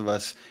The Last of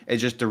Us.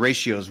 It's just the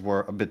ratios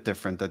were a bit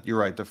different. That you're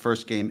right, the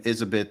first game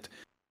is a bit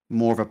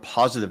more of a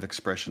positive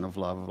expression of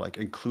love, like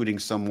including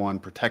someone,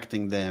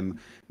 protecting them,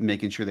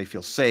 making sure they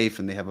feel safe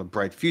and they have a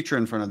bright future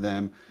in front of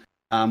them.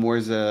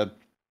 Whereas the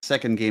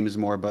second game is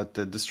more about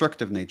the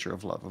destructive nature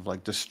of love, of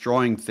like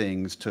destroying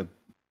things to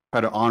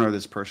try to honor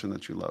this person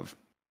that you love.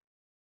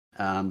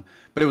 But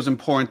it was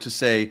important to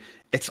say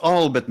it's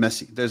all a bit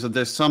messy.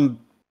 There's some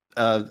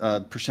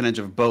percentage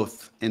of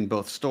both in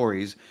both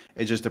stories.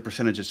 It's just the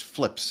percentages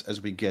flips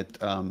as we get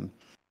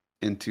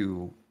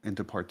into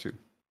Part 2.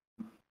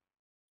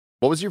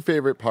 What was your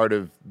favorite part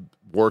of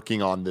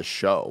working on this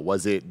show?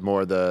 Was it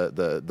more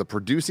the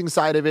producing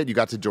side of it? You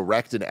got to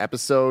direct an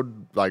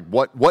episode. Like,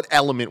 what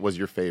element was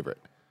your favorite?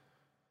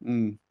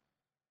 Good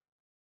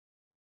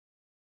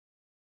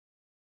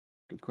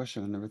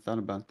question. I never thought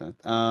about that.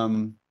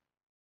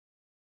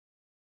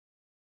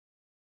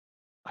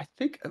 I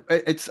think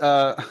it's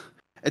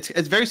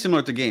very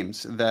similar to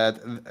games,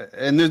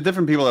 and there's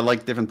different people that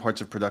like different parts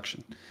of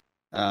production.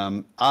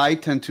 I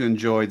tend to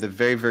enjoy the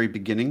very, very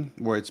beginning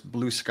where it's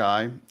blue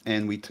sky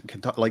and we can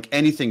talk, like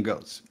anything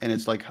goes. And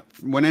it's like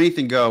when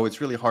anything go,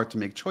 it's really hard to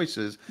make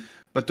choices.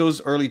 But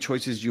those early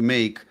choices you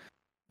make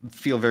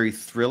feel very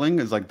thrilling.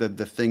 It's like the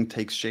thing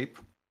takes shape.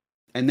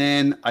 And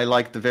then I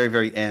like the very,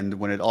 very end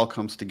when it all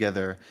comes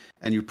together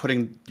and you're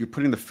putting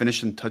the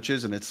finishing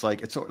touches, and it's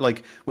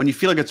like when you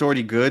feel like it's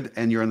already good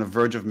and you're on the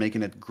verge of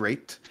making it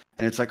great.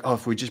 And it's like, oh,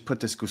 if we just put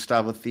this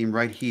Gustavo theme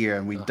right here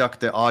and we duck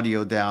the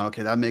audio down,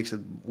 okay, that makes it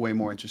way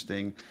more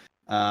interesting.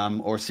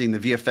 Or seeing the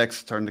VFX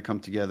starting to come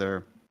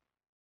together.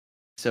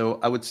 So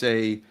I would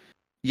say,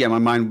 yeah, my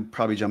mind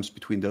probably jumps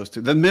between those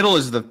two. The middle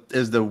is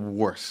the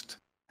worst.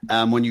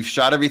 When you've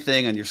shot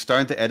everything and you're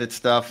starting to edit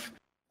stuff,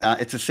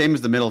 it's the same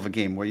as the middle of a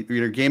game, where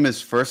your game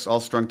is first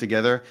all strung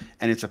together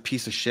and it's a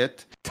piece of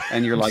shit.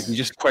 And you're like, you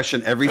just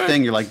question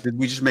everything. You're like, did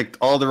we just make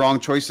all the wrong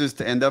choices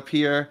to end up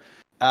here?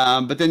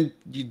 But then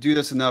you do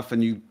this enough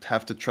and you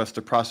have to trust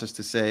the process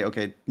to say,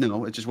 okay,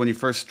 no, it's just when you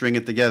first string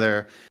it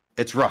together,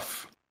 it's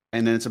rough.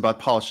 And then it's about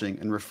polishing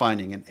and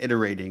refining and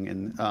iterating.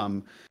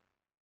 And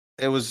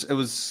it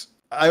was,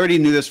 I already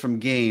knew this from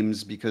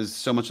games because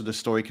so much of the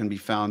story can be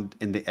found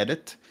in the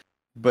edit.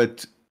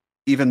 But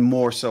even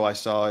more so, I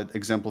saw it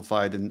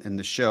exemplified in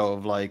the show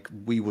of like,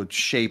 we would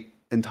shape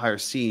entire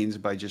scenes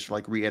by just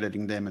like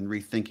re-editing them and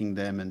rethinking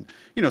them, and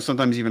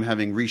sometimes even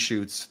having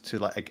reshoots to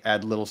like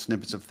add little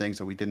snippets of things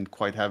that we didn't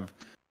quite have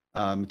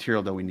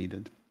material that we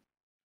needed.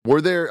 Were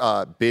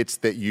there bits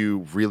that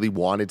you really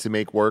wanted to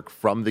make work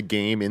from the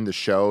game in the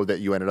show that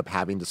you ended up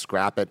having to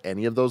scrap at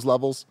any of those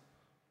levels?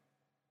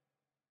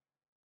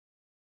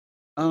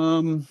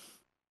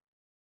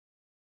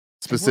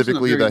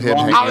 Specifically, the him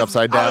hanging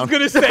upside down. I was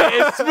going to say,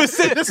 it's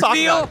specific.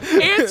 Neil,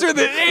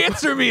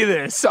 answer me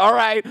this. All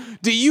right.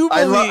 Do you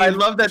believe? I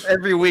love that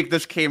every week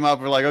this came up.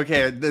 We're like,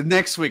 okay, the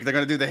next week they're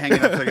going to do the hanging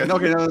upside down.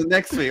 Okay, no, the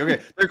next week.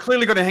 Okay, they're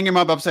clearly going to hang him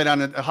up upside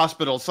down at a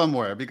hospital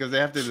somewhere because they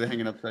have to do the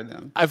hanging upside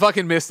down. I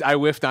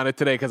whiffed on it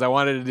today because I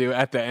wanted to do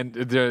at the end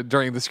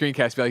during the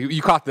screencast. Be like,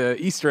 you caught the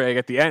Easter egg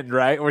at the end,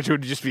 right? Which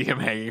would just be him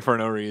hanging for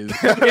no reason.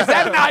 Is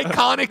that an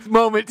iconic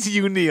moment to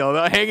you, Neil?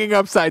 The hanging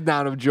upside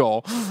down of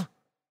Joel.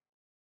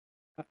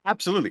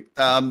 Absolutely.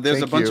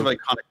 There's a bunch of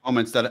iconic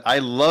moments that I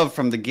love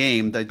from the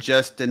game that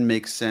just didn't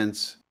make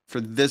sense for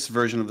this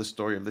version of the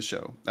story of the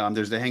show.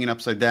 There's the hanging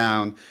upside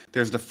down.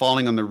 There's the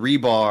falling on the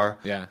rebar,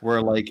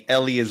 where like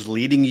Ellie is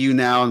leading you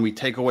now, and we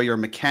take away your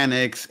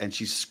mechanics, and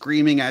she's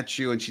screaming at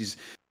you, and she's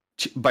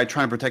by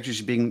trying to protect you,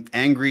 she's being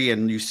angry,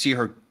 and you see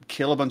her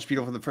kill a bunch of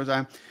people for the first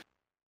time.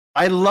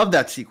 I love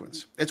that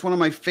sequence. It's one of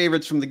my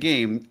favorites from the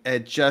game.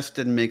 It just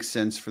didn't make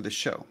sense for the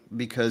show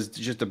because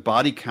just the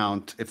body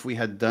count, if we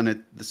had done it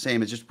the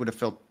same, it just would have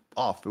felt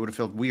off. It would have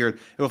felt weird. It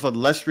would have felt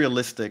less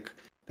realistic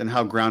than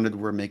how grounded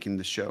we're making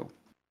the show.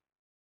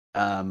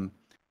 I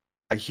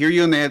hear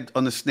you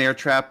on the snare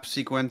trap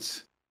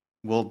sequence.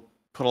 We'll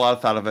put a lot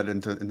of thought of it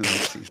into the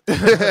next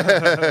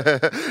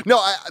season. No,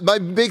 my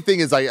big thing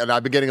is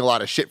I've been getting a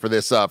lot of shit for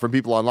this from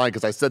people online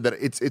because I said that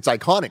it's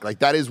iconic. Like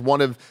that is one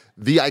of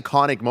the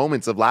iconic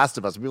moments of Last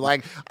of Us. People are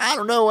like, I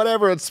don't know,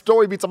 whatever. It's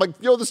story beats. I'm like,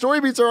 the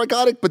story beats are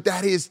iconic, but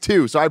that is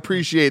too. So I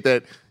appreciate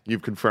that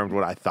you've confirmed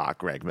what I thought,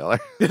 Greg Miller.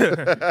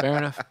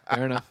 Fair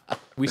enough.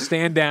 We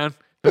stand down.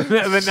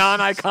 The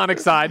non-iconic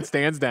side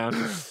stands down.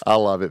 I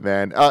love it,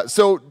 man.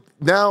 So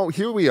now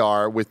here we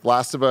are with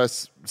Last of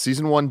Us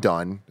Season 1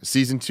 done,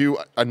 Season 2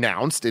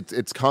 announced.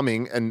 It's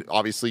coming, and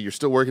obviously you're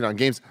still working on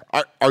games.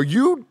 Are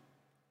you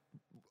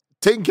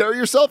taking care of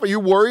yourself? Are you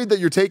worried that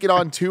you're taking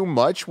on too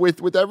much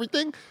with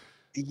everything?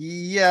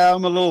 Yeah,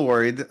 I'm a little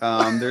worried.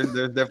 There's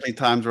definitely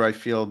times where I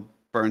feel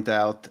burnt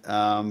out,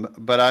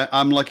 but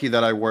I'm lucky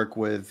that I work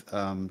with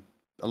a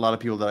lot of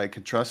people that I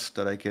could trust,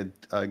 that I could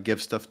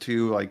give stuff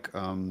to, like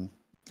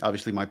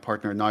obviously my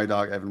partner at Naughty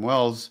Dog, Evan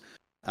Wells.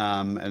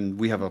 And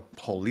we have a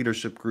whole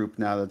leadership group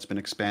now that's been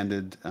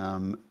expanded,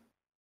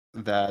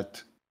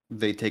 that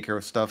they take care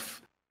of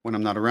stuff when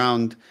I'm not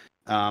around.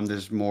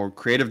 There's more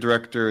creative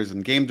directors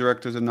and game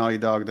directors at Naughty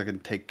Dog that can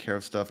take care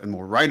of stuff, and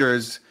more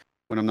writers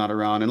when I'm not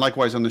around. And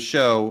likewise on the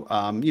show,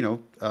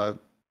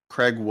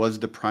 Craig was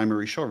the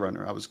primary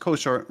showrunner. I was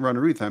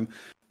co-showrunner with him,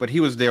 but he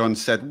was there on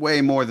set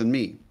way more than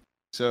me.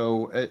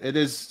 So it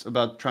is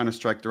about trying to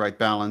strike the right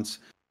balance.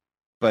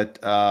 But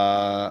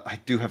I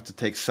do have to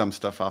take some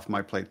stuff off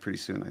my plate pretty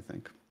soon, I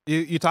think.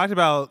 You talked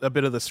about a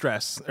bit of the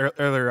stress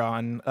earlier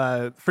on.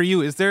 For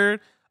you, is there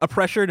a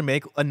pressure to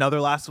make another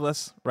Last of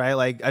Us, right?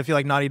 Like, I feel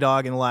like Naughty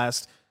Dog in the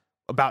last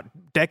about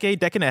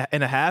decade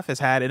and a half has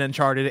had an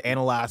Uncharted and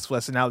a Last of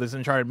Us, and now there's an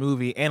Uncharted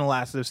movie and a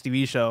Last of Us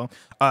TV show,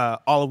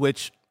 all of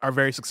which are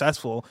very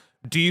successful.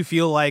 Do you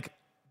feel like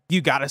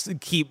you got to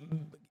keep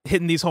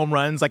hitting these home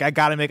runs? Like, I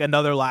got to make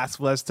another Last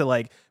of Us to,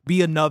 like,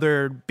 be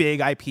another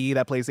big IP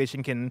that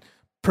PlayStation can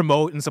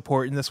promote and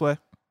support in this way?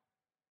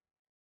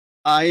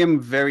 I am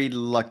very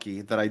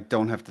lucky that I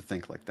don't have to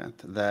think like that.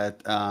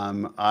 That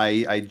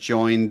I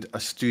joined a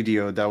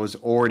studio that was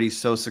already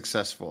so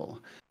successful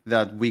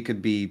that we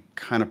could be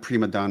kind of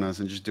prima donnas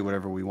and just do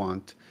whatever we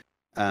want.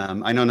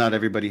 I know not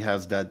everybody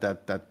has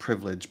that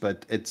privilege,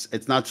 but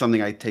it's not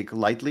something I take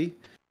lightly.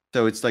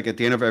 So it's like at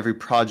the end of every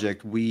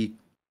project, we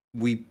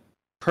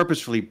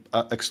purposefully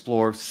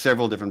explore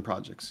several different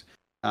projects.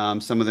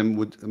 Some of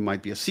them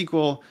might be a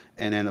sequel,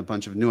 and then a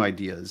bunch of new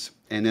ideas.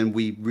 And then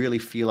we really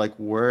feel like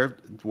where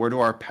do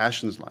our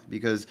passions lie?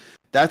 Because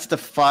that's the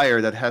fire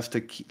that has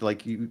to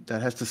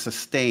that has to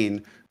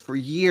sustain for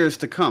years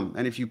to come.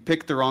 And if you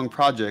pick the wrong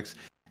projects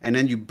and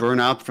then you burn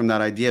out from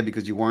that idea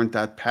because you weren't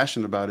that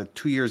passionate about it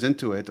 2 years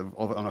into it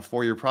on a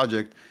 4-year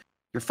project,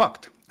 you're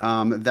fucked.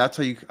 That's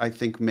how you, I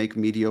think, make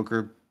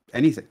mediocre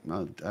anything.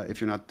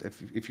 If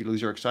you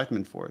lose your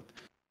excitement for it.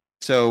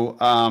 So.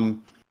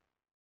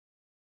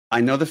 I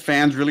know the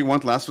fans really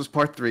want Last of Us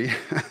Part 3.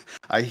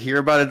 I hear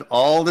about it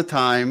all the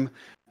time.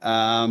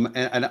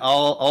 And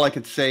all I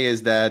could say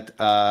is that,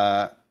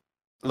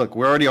 look,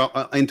 we're already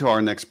into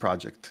our next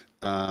project.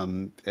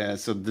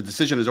 So the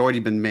decision has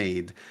already been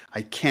made.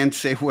 I can't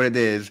say what it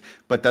is,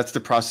 but that's the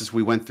process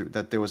we went through,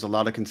 that there was a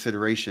lot of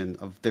consideration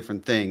of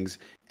different things,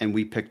 and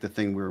we picked the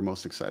thing we were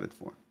most excited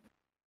for.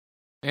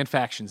 And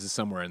factions is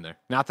somewhere in there.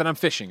 Not that I'm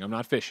fishing. I'm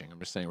not fishing. I'm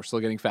just saying we're still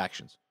getting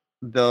factions.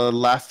 The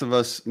Last of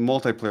Us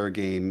multiplayer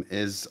game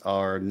is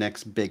our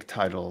next big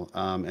title,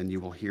 and you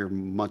will hear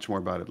much more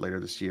about it later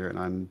this year. And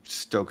I'm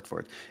stoked for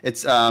it.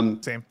 It's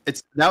Same.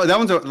 It's that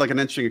one's like an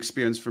interesting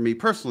experience for me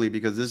personally,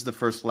 because this is the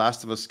first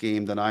Last of Us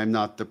game that I'm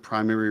not the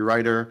primary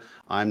writer,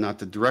 I'm not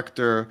the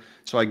director,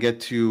 so I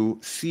get to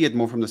see it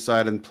more from the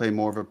side and play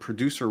more of a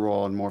producer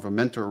role and more of a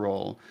mentor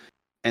role.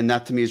 and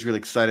that to me is really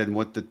exciting. And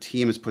what the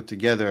team has put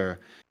together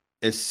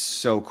is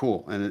so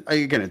cool. And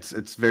again,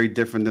 it's very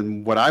different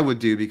than what I would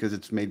do because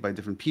it's made by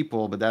different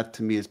people. But that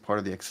to me is part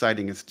of the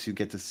exciting, is to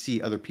get to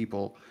see other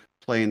people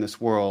play in this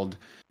world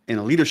in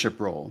a leadership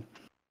role,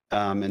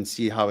 and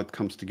see how it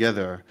comes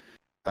together.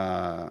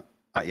 I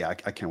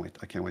can't wait.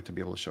 I can't wait to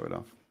be able to show it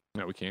off.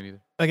 No, we can't either.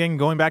 Again,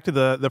 going back to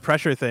the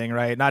pressure thing,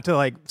 right? Not to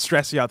like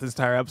stress you out this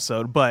entire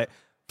episode, but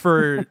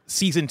for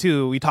season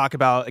 2, we talk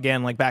about,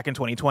 again, like back in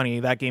 2020,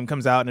 that game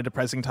comes out in a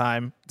depressing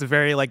time. It's a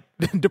very like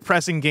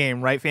depressing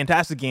game, right?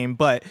 Fantastic game,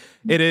 but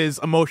it is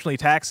emotionally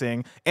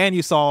taxing. And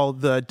you saw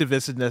the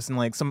divisiveness and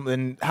like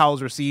and how it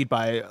was received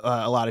by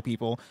a lot of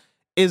people.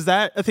 Is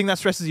that a thing that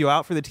stresses you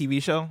out for the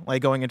TV show,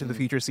 like going into the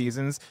future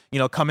seasons,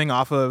 coming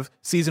off of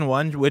season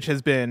 1, which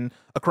has been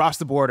across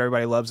the board,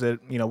 everybody loves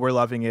it, we're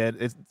loving it,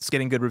 it's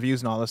getting good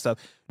reviews and all this stuff.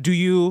 Do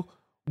you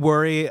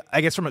worry,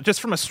 I guess,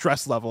 from a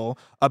stress level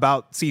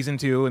about season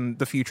 2 and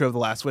the future of the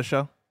Last of Us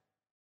show?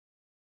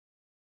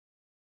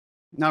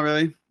 Not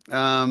really.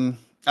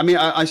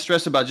 I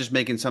stress about just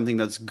making something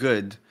that's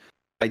good.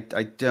 I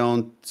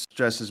don't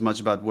stress as much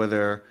about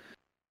whether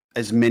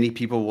as many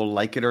people will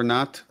like it or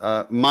not.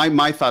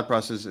 My thought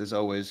process is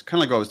always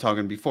kind of like what I was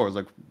talking before.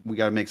 Like, we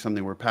got to make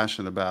something we're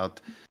passionate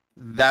about.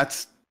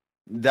 That's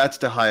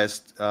the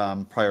highest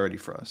priority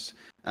for us.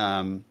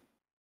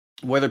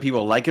 Whether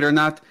people like it or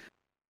not,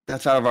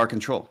 that's out of our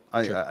control.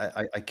 Sure.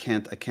 I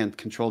can't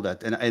control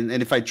that. And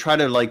if I try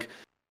to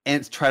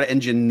try to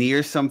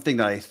engineer something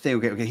that I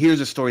think, okay, here's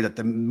a story that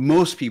the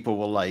most people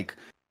will like,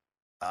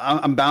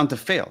 I'm bound to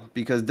fail,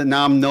 because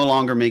now I'm no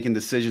longer making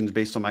decisions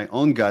based on my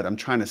own gut. I'm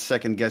trying to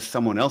second guess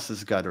someone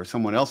else's gut or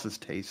someone else's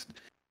taste.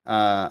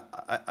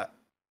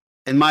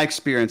 In my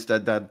experience,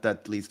 that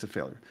leads to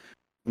failure.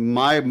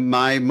 My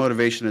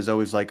motivation is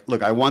always like,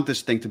 look, I want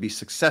this thing to be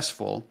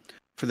successful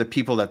for the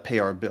people that pay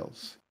our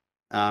bills.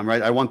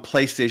 Right? I want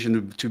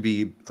PlayStation to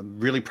be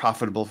really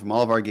profitable from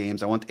all of our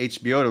games. I want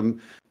HBO to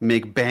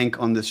make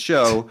bank on this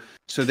show,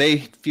 so they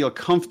feel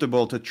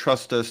comfortable to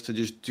trust us to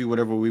just do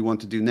whatever we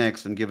want to do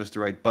next and give us the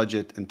right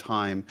budget and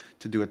time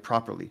to do it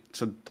properly.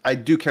 So I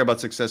do care about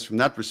success from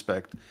that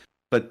respect,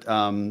 but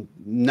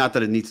not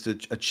that it needs to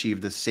achieve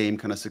the same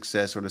kind of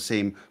success or the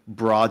same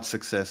broad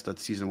success that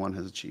season 1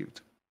 has achieved.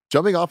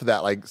 Jumping off of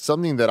that, like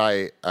something that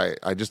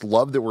I just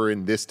love that we're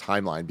in this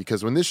timeline,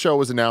 because when this show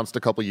was announced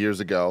a couple years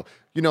ago,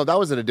 that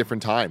was at a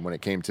different time when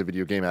it came to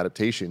video game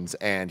adaptations,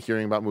 and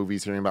hearing about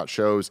movies, hearing about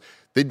shows,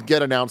 they'd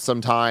get announced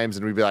sometimes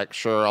and we'd be like,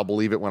 sure, I'll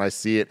believe it when I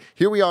see it.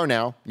 Here we are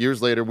now,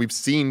 years later, we've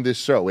seen this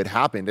show. It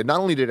happened. And not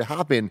only did it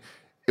happen,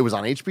 it was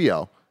on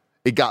HBO.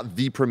 It got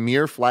the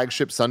premier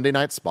flagship Sunday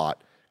night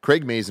spot.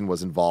 Craig Mazin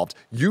was involved.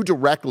 You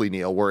directly,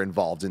 Neil, were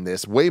involved in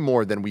this way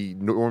more than we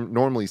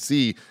normally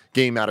see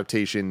game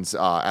adaptations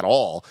at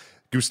all.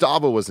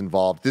 Gustavo was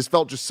involved. This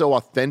felt just so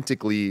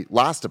authentically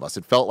Last of Us.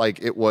 It felt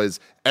like it was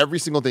every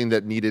single thing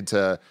that needed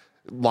to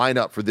line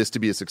up for this to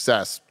be a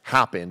success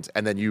happened,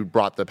 and then you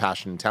brought the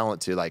passion and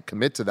talent to like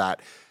commit to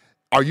that.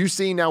 Are you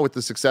seeing now with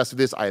the success of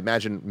this, I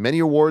imagine many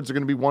awards are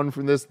going to be won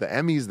from this, the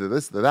Emmys, the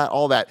this, the that,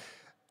 all that.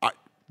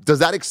 Does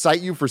that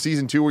excite you for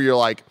season 2 where you're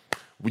like,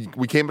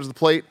 we came to the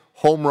plate,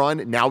 home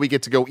run, now we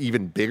get to go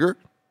even bigger?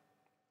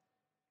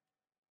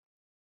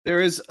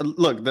 There is,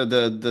 look,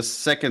 the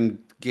second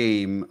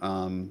game,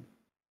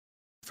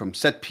 from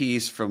set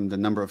piece, from the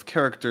number of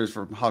characters,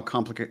 from how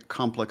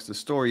complex the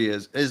story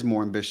is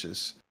more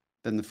ambitious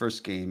than the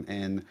first game.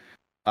 And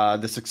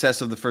the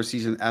success of the first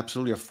season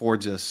absolutely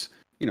affords us,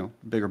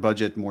 bigger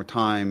budget, more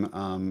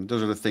time.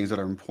 Those are the things that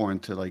are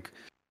important to like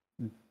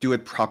do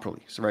it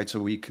properly. So, right. So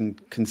we can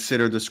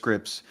consider the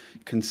scripts,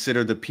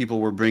 consider the people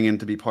we're bringing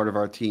to be part of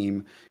our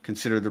team,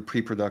 consider the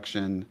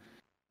pre-production.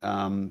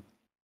 I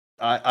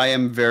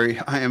am very,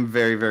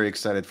 very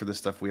excited for the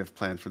stuff we have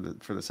planned for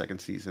the second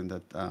season.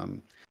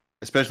 That,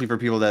 especially for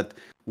people that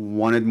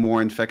wanted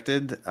more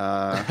Infected.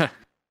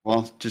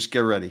 Well, just get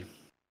ready.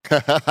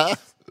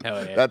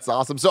 Hell yeah. That's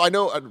awesome. So I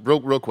know,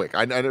 real quick,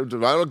 I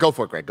don't go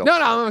for it, Greg. Go. No,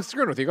 I'm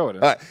screwing with you. Go with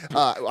it.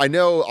 All right. I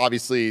know,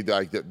 obviously,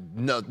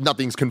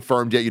 nothing's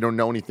confirmed yet. You don't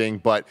know anything,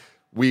 but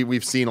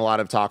we've seen a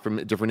lot of talk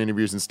from different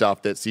interviews and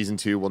stuff that season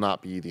 2 will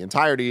not be the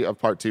entirety of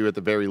part 2 at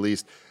the very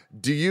least.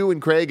 Do you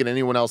and Craig and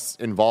anyone else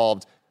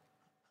involved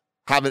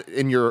have it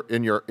in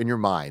your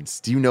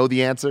minds? Do you know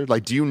the answer?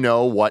 Like, do you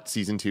know what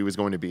season 2 is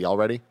going to be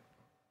already?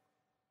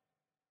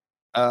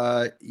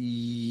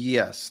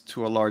 Yes,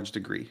 to a large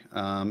degree.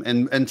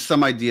 And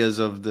some ideas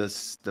of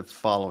the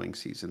following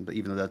season, but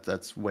even though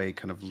that's way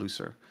kind of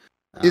looser.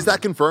 Is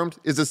that confirmed?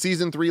 Is the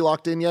season 3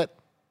 locked in yet?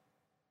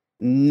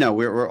 No,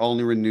 we're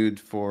only renewed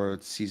for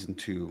season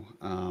 2.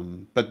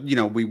 But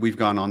we've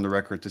gone on the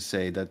record to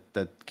say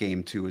that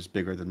game 2 is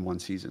bigger than one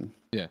season.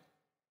 Yeah.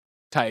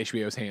 Tie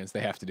HBO's hands.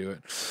 They have to do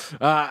it.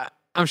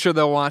 I'm sure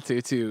they'll want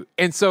to too.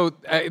 And so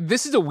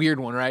this is a weird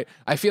one, right?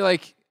 I feel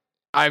like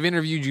I've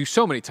interviewed you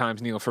so many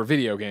times, Neil, for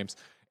video games,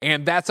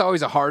 and that's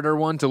always a harder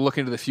one to look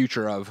into the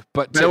future of.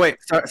 But by the way,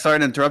 sorry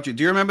to interrupt you.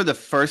 Do you remember the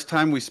first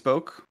time we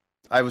spoke?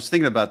 I was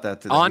thinking about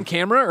that today. On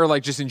camera or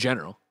like just in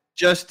general?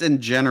 Just in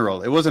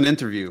general. It was an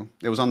interview.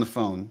 It was on the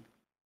phone.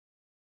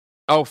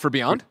 Oh, for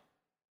Beyond?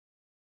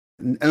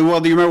 And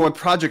well, do you remember what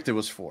project it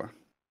was for?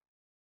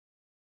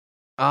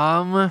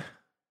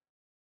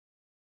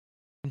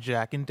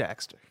 Jack and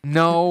Daxter.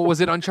 No,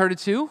 was it Uncharted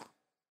 2?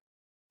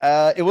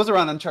 It was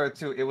around Uncharted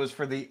 2. It was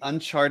for the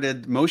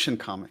Uncharted motion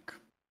comic.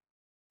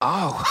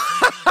 Oh.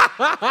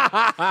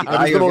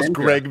 That is the most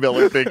Greg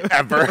Miller thing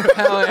ever.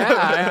 Hell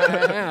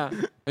yeah.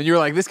 And you were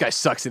like, this guy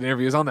sucks at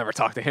interviews. I'll never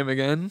talk to him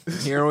again.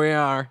 Here we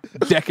are,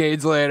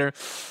 decades later.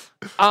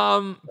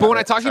 But when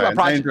I talk to you about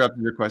project, I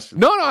interrupted your question.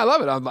 No, I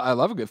love it. I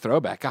love a good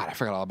throwback. God, I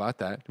forgot all about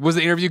that. Was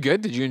the interview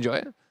good? Did you enjoy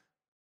it?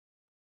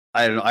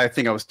 I don't know. I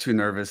think I was too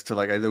nervous to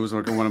it was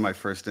like one of my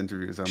first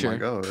interviews. I'm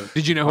like, oh.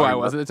 Did you know who I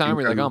was at the time?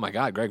 Were you like, oh my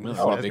God, Greg Miller?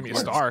 Oh, big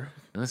star.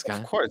 This guy.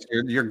 Of course,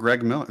 you're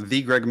Greg Miller,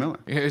 the Greg Miller.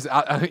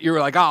 You were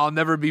like, oh, I'll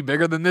never be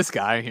bigger than this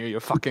guy. Here, you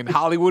fucking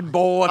Hollywood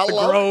Bowl at the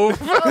Grove.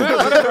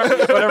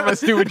 whatever my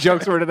stupid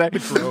jokes were today.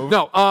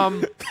 No,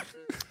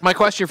 my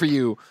question for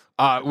you,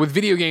 with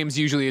video games,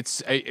 usually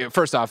it's,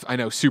 first off, I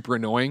know super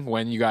annoying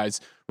when you guys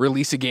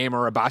release a game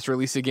or are about to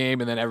release a game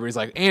and then everybody's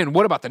like, and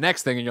what about the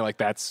next thing? And you're like,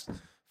 that's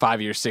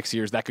 5 years, 6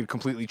 years, that could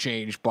completely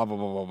change, blah, blah,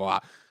 blah, blah, blah.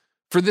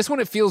 For this one,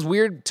 it feels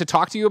weird to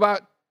talk to you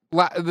about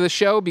the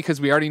show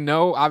because we already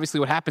know, obviously,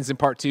 what happens in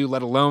part 2,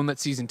 let alone that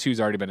season 2 has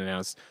already been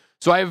announced.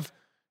 So I have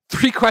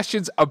 3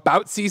 questions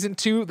about season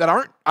 2 that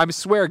aren't, I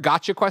swear,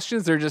 gotcha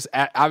questions. They're just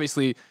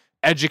obviously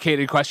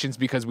educated questions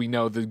because we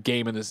know the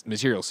game and this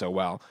material so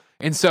well.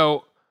 And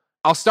so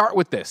I'll start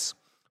with this.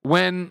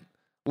 When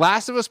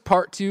Last of Us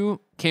Part 2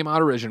 came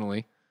out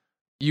originally,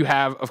 you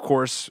have, of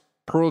course,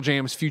 Pearl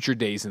Jam's Future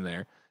Days in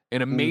there.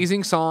 An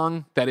amazing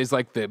song that is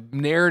like the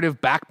narrative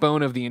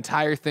backbone of the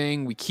entire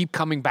thing. We keep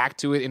coming back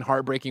to it in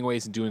heartbreaking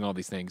ways and doing all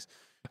these things.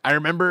 I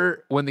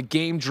remember when the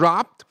game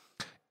dropped,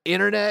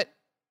 internet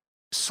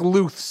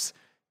sleuths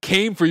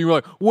came for you.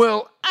 Like,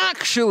 well,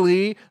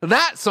 actually,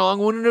 that song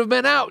wouldn't have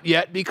been out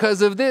yet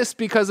because of this,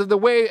 because of the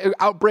way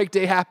Outbreak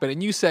Day happened.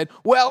 And you said,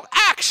 well,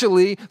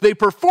 actually, they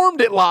performed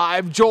it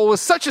live. Joel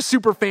was such a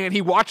super fan, he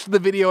watched the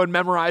video and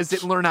memorized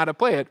it and learned how to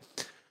play it.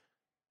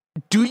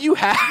 Do you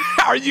have?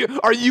 Are you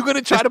going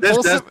to try to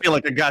pull? This does feel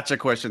like a gotcha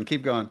question.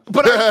 Keep going.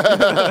 But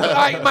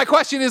my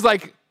question is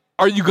like,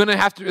 are you going to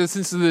have to?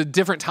 Since the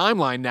different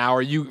timeline now,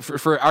 are you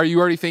are you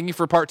already thinking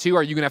for part 2?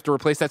 Are you going to have to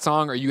replace that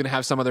song? Are you going to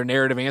have some other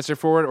narrative answer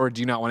for it, or do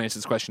you not want to answer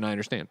this question? I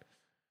understand.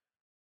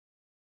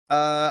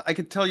 I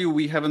can tell you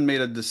we haven't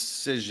made a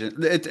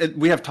decision.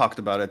 We have talked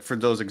about it for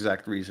those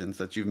exact reasons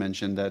that you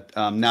mentioned. That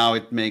now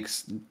it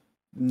makes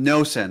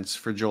no sense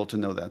for Joel to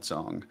know that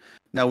song.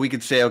 Now we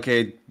could say,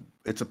 okay,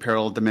 it's a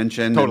parallel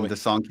dimension. Totally. And the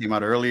song came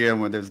out earlier, and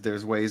when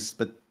there's ways,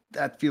 but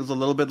that feels a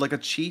little bit like a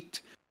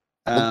cheat.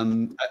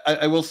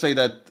 I will say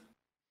that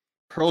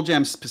Pearl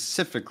Jam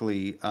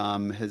specifically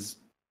has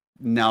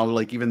now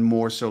like even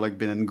more so like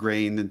been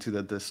ingrained into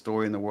the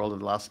story and the world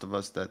of The Last of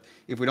Us. That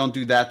if we don't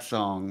do that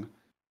song,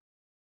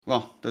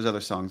 well, there's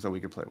other songs that we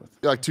could play with.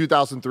 Like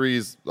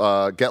 2003's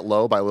 "Get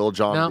Low" by Lil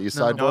Jon and the East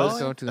Side Boys.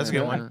 That's a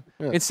good one.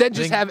 Yeah. Instead,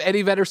 just have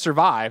Eddie Vedder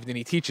survive, then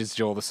he teaches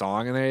Joel the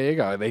song, and there you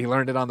go. He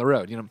learned it on the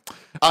road. You know.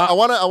 I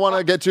want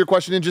to get to your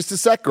question in just a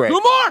sec, Greg. 2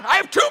 more. I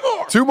have 2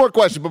 more. 2 more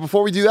questions, but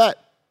before we do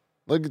that,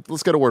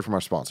 let's get a word from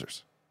our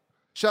sponsors.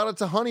 Shout out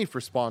to Honey for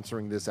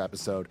sponsoring this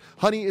episode.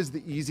 Honey is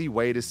the easy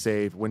way to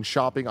save when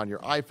shopping on your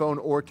iPhone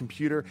or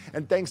computer.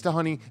 And thanks to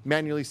Honey,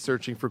 manually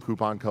searching for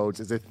coupon codes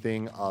is a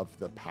thing of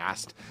the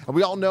past. And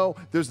we all know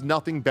there's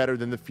nothing better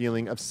than the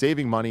feeling of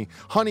saving money.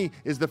 Honey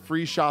is the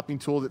free shopping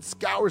tool that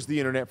scours the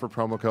internet for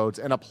promo codes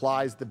and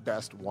applies the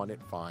best one it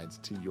finds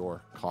to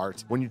your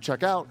cart. When you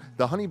check out,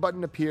 the Honey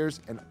button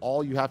appears and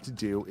all you have to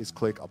do is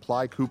click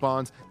Apply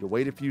Coupons. You'll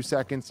wait a few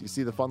seconds. You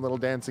see the fun little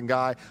dancing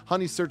guy.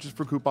 Honey searches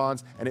for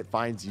coupons and it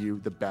finds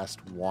you the best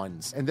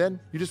ones. And then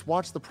you just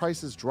watch the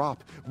prices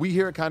drop. We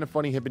here at Kind of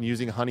Funny have been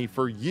using Honey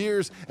for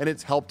years, and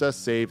it's helped us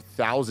save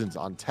thousands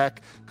on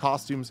tech,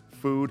 costumes,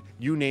 food,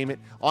 you name it.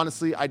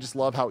 Honestly, I just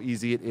love how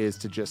easy it is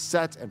to just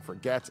set and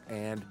forget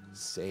and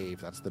save.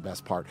 That's the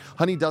best part.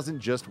 Honey doesn't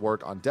just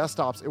work on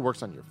desktops, it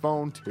works on your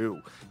phone too.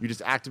 You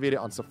just activate it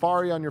on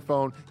Safari on your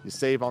phone, you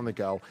save on the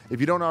go. If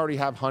you don't already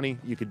have Honey,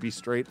 you could be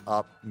straight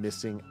up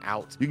missing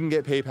out. You can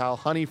get PayPal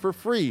Honey for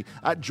free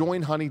at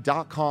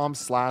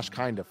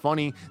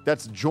joinhoney.com/kindafunny.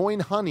 That's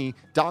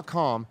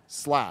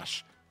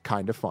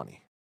joinhoney.com/kindafunny.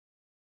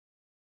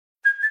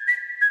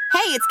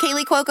 Hey, it's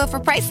Kaylee Cuoco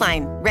for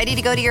Priceline. Ready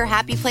to go to your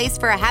happy place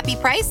for a happy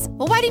price?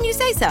 Well, why didn't you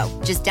say so?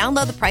 Just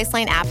download the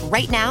Priceline app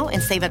right now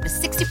and save up to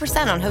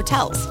 60% on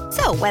hotels.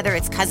 So whether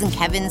it's Cousin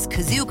Kevin's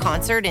Kazoo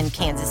Concert in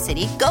Kansas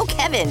City, go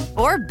Kevin,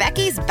 or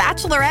Becky's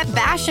Bachelorette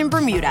Bash in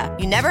Bermuda,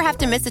 you never have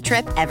to miss a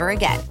trip ever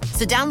again.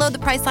 So download the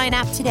Priceline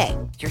app today.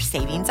 Your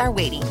savings are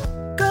waiting.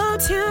 Go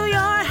to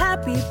your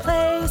happy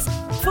place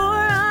for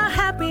a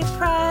happy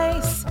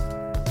price.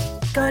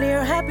 Go to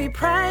your happy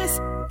price,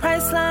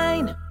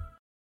 Priceline.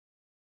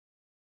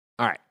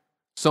 All right.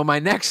 So my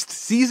next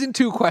season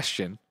 2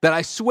 question that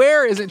I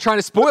swear isn't trying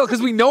to spoil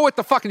because we know what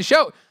the fucking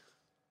show.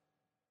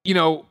 You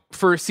know,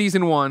 for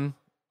season 1,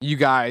 you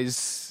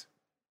guys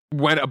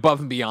went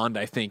above and beyond,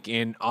 I think,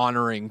 in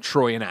honoring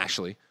Troy and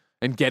Ashley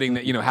and getting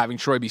that, having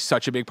Troy be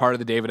such a big part of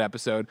the David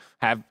episode,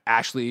 have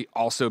Ashley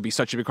also be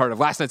such a big part of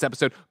last night's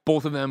episode,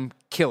 both of them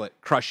kill it,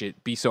 crush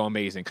it, be so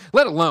amazing.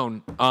 Let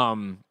alone,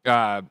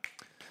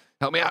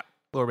 help me out.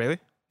 Laura Bailey?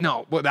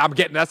 No,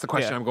 that's the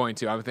question I'm going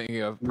to. I'm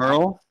thinking of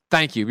Merle?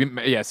 Thank you.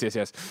 Yes.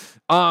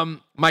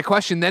 My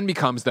question then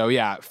becomes,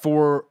 though,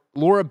 for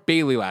Laura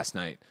Bailey last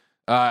night.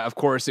 Of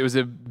course, it was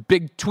a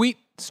big tweet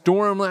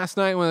storm last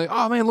night. When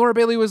oh man, Laura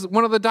Bailey was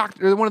one of the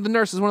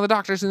nurses, one of the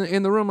doctors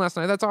in the room last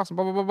night. That's awesome.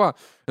 Blah blah blah blah.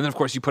 And then of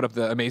course you put up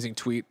the amazing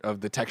tweet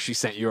of the text she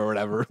sent you or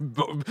whatever,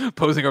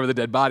 posing over the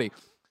dead body.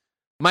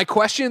 My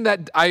question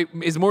that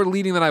is more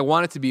leading than I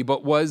want it to be,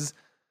 but was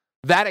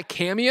that a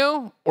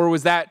cameo or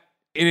was that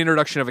an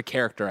introduction of a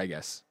character? I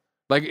guess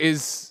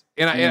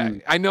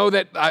I know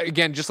that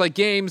again, just like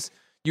games,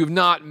 you've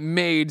not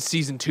made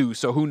season 2,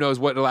 so who knows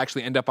what will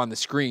actually end up on the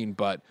screen,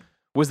 but.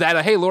 Was that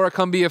a, hey, Laura,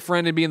 come be a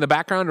friend and be in the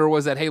background? Or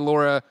was that, hey,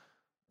 Laura,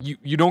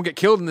 you don't get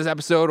killed in this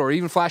episode or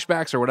even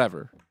flashbacks or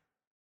whatever?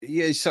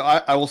 Yeah, so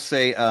I will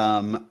say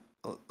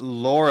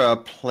Laura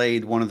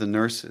played one of the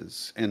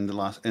nurses in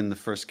the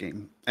first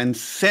game. And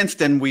since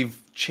then, we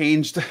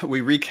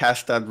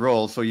recast that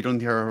role so you don't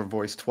hear her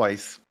voice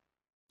twice.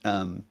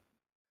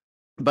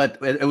 But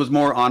it was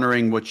more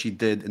honoring what she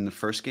did in the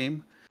first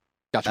game.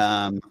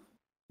 Gotcha.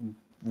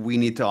 We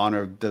need to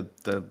honor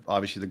the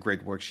obviously the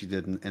great work she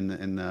did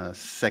in the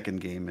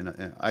second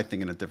game, I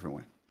think in a different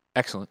way.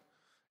 Excellent.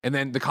 And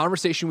then the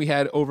conversation we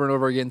had over and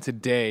over again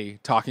today,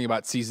 talking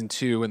about season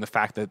 2 and the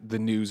fact that the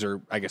news,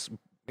 or I guess,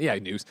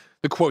 news.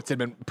 The quotes had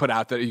been put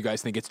out that you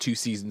guys think it's 2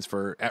 seasons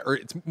or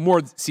it's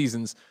more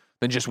seasons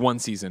than just 1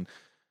 season.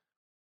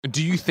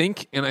 Do you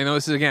think? And I know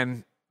this is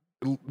again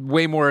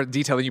way more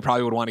detail than you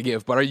probably would want to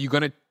give, but are you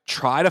going to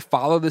try to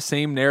follow the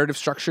same narrative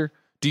structure?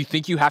 Do you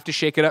think you have to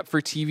shake it up for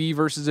TV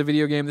versus a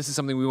video game? This is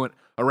something we went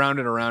around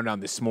and around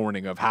on this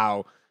morning of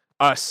how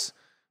us,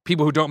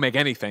 people who don't make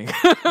anything,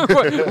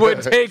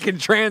 would take and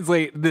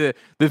translate the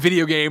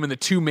video game and the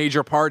 2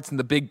 major parts and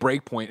the big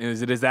break point. And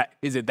is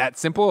it that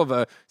simple of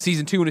a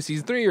season 2 and a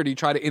season 3, or do you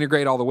try to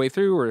integrate all the way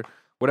through, or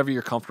whatever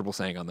you're comfortable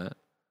saying on that?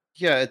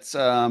 Yeah, it's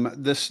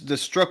the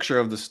structure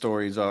of the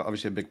story is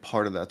obviously a big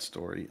part of that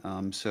story.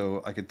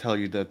 So I could tell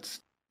you that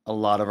a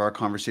lot of our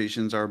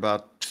conversations are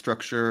about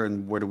structure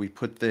and where do we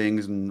put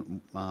things, and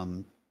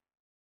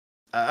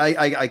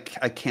I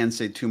can't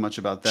say too much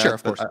about that. Sure,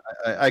 of course.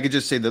 I could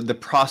just say that the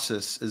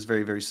process is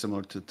very, very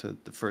similar to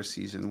the first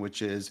season,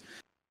 which is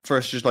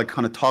first just like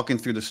kind of talking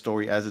through the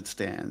story as it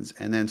stands,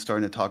 and then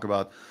starting to talk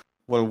about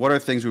what are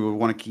things we would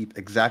want to keep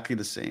exactly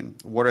the same,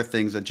 what are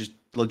things that just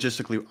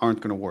logistically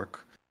aren't going to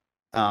work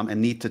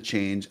and need to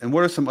change, and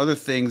what are some other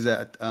things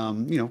that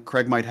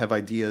Craig might have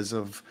ideas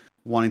of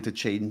wanting to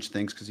change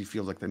things because he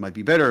feels like they might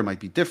be better, it might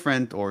be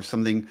different, or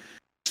some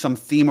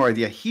theme or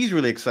idea he's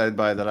really excited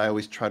by that I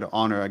always try to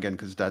honor again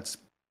because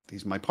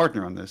he's my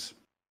partner on this.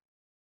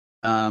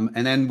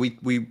 And then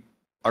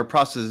our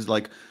process is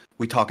like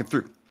we talk it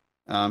through.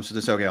 So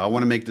this, okay, I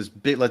want to make this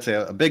big, let's say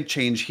a big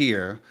change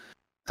here.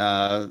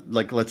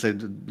 Like let's say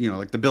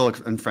like the Bill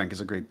and Frank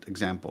is a great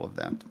example of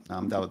that.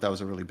 That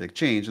was a really big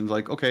change, and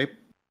like okay.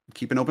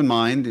 Keep an open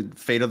mind. The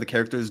fate of the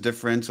character is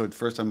different, so at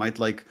first I might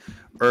like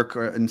irk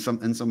in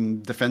some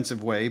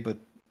defensive way, but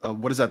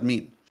what does that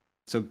mean?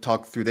 So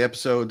talk through the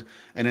episode,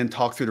 and then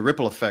talk through the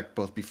ripple effect,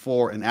 both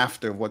before and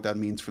after, of what that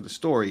means for the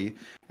story.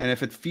 And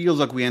if it feels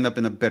like we end up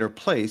in a better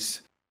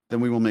place, then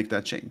we will make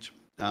that change.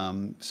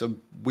 So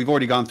we've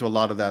already gone through a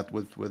lot of that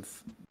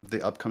with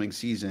the upcoming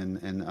season,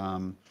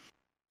 and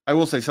I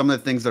will say some of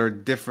the things that are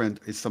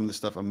different is some of the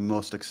stuff I'm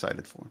most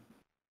excited for.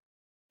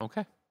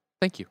 Okay,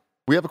 thank you.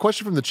 We have a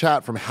question from the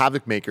chat from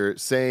Havoc Maker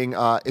saying,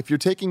 if you're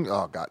taking,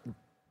 oh God,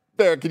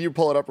 there, can you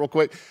pull it up real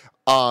quick?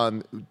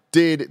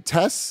 Did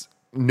Tess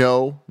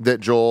know that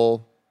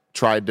Joel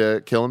tried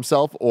to kill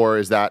himself, or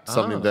is that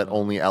something that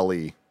only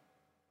Ellie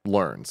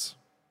learns?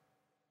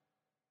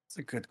 That's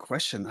a good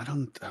question.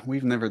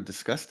 We've never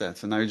discussed that.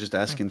 So now you're just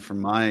asking for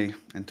my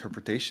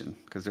interpretation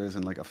because there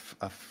isn't like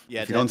if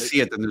you don't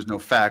see it, then there's no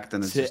fact.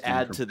 And it's to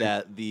add to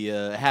that, the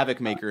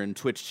Havoc Maker in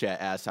Twitch chat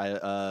asked,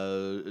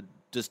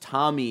 does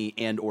Tommy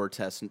and or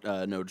Tess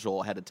know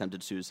Joel had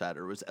attempted suicide,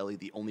 or was Ellie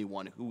the only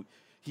one who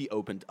he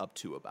opened up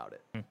to about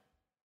it?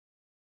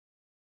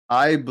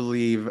 I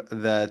believe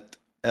that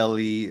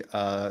Ellie,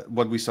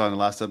 what we saw in the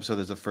last episode,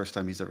 is the first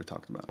time he's ever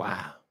talked about.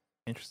 Wow.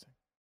 Interesting.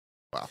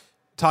 Wow.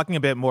 Talking a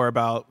bit more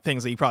about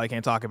things that you probably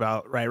can't talk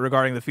about, right,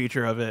 regarding the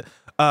future of it.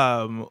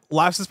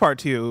 Last is Part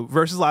 2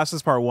 versus Last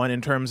is Part 1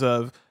 in terms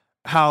of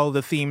how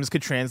the themes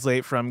could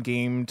translate from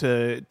game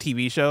to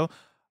TV show.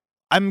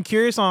 I'm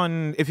curious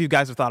on if you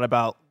guys have thought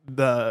about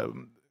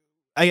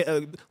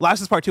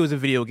Last is Part 2 is a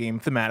video game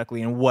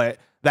thematically and what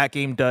that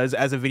game does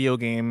as a video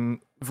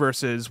game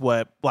versus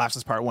what Last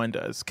is Part 1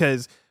 does.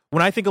 Because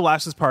when I think of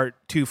Last is Part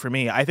 2 for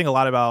me, I think a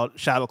lot about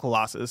Shadow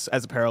Colossus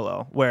as a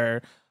parallel,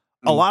 where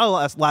a lot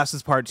of Last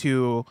is Part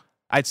 2,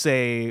 I'd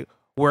say,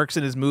 works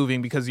and is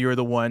moving because you're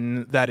the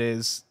one that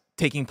is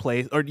taking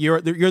place, or you're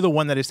the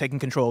one that is taking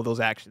control of those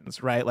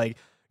actions, right? Like,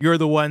 you're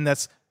the one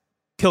that's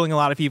killing a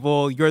lot of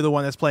people. You're the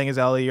one that's playing as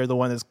Ellie. You're the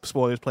one that's,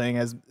 spoilers, playing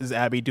as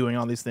Abby, doing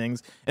all these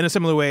things. In a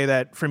similar way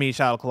that, for me,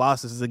 Shadow of the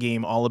Colossus is a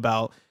game all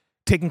about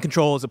taking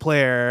control as a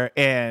player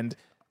and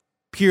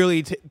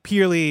purely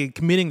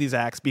committing these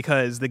acts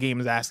because the game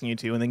is asking you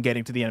to, and then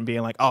getting to the end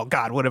being like, oh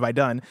God, what have I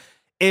done?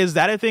 Is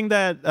that a thing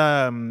that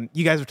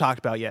you guys have talked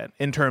about yet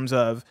in terms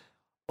of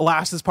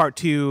Last is Part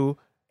 2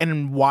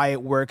 and why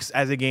it works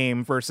as a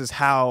game versus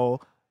how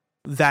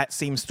that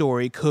same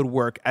story could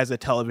work as a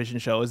television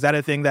show? Is that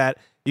a thing that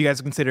you guys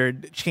have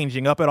considered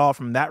changing up at all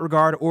from that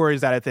regard? Or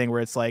is that a thing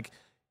where it's like,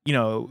 you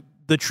know,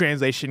 the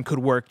translation could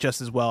work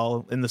just as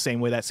well in the same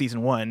way that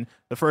season 1,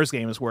 the first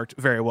game, has worked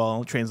very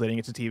well translating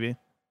it to TV?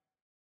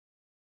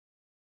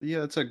 Yeah,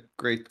 that's a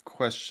great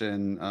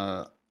question.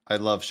 I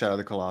love Shadow of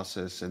the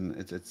Colossus, and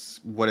it's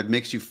what it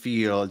makes you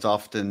feel. It's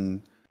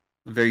often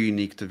very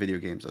unique to video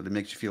games. It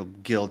makes you feel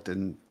guilt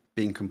and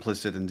being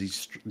complicit in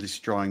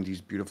destroying these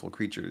beautiful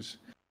creatures.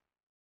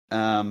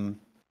 It's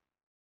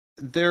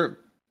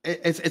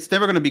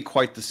never going to be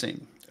quite the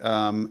same.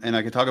 And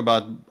I could talk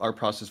about our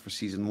process for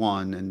season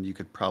 1, and you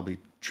could probably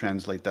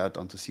translate that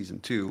onto season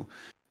 2.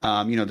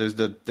 There's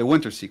the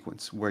winter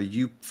sequence where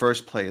you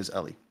first play as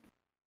Ellie,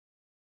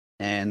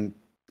 and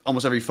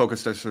almost every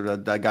focus tester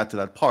that got to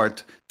that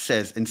part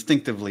says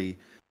instinctively,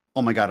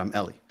 "Oh my God, I'm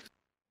Ellie,"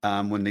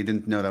 when they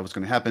didn't know that was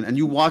going to happen. And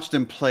you watch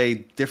them play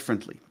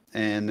differently.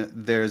 And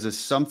there's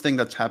something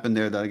that's happened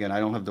there that, again, I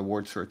don't have the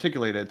words to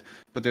articulate it,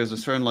 but there's a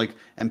certain like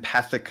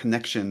empathic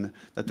connection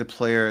that the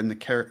player and the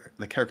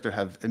character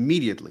have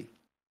immediately.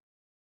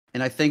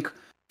 And I think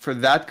for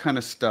that kind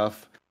of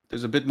stuff,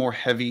 there's a bit more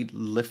heavy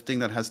lifting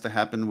that has to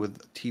happen with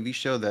a TV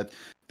show, that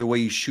the way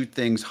you shoot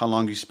things, how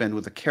long you spend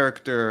with a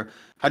character,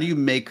 how do you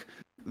make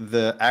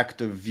the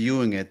act of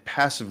viewing it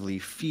passively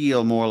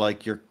feel more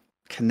like you're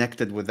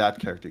connected with that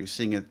character. You're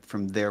seeing it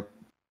from their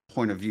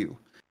point of view.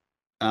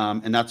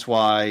 And that's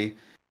why,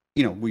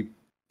 we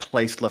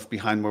placed Left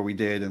Behind where we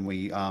did, and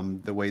we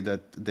the way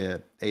that the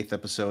 8th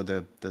episode,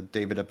 the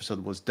David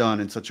episode, was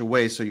done in such a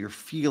way so you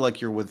feel like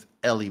you're with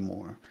Ellie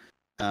more.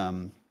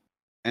 And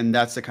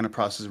that's the kind of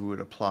process we would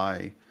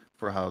apply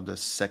for how the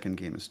second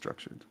game is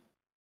structured.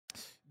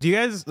 Do you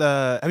guys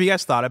have you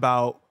guys thought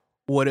about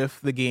what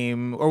if the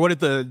game, or what if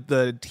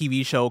the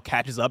TV show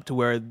catches up to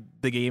where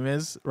the game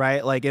is,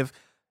 right? Like if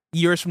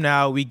years from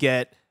now we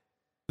get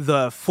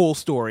the full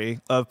story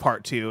of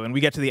part 2 and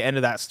we get to the end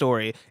of that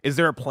story, is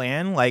there a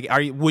plan? Like,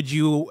 would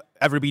you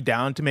ever be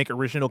down to make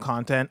original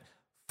content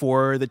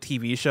for the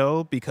TV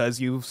show because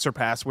you've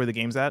surpassed where the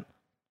game's at?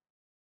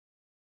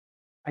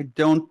 I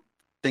don't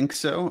think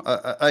so.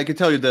 I can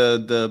tell you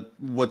the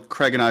what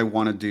Craig and I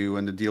want to do,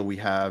 and the deal we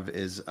have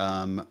is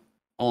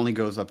only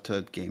goes up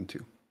to game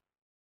 2.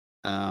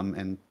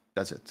 And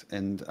that's it.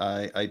 And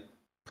I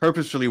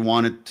purposefully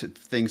wanted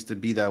things to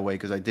be that way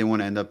because I didn't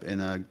want to end up in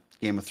a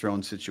Game of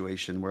Thrones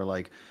situation where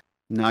like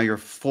now you're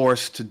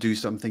forced to do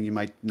something you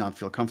might not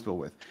feel comfortable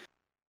with.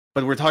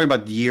 But we're talking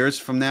about years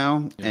from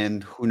now,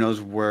 and who knows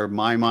where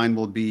my mind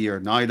will be, or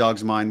Naughty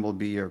Dog's mind will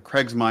be, or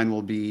Craig's mind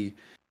will be.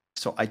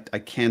 So I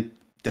can't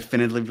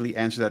definitively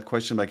answer that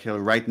question. Like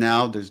right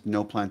now, there's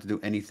no plan to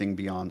do anything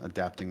beyond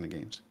adapting the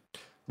games.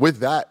 With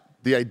that,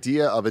 the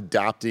idea of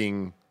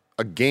adapting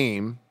a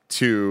game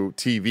to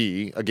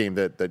TV, a game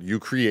that you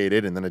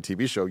created, and then a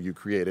TV show you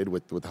created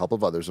with the help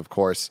of others, of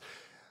course.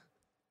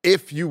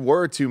 If you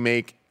were to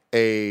make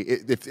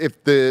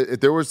if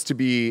there was to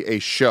be a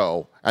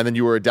show and then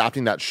you were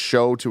adapting that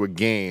show to a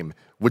game,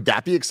 would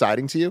that be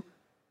exciting to you?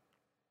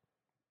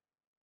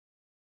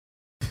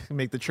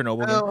 Make the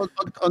Chernobyl game?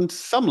 On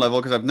some level,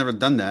 because I've never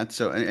done that.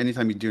 So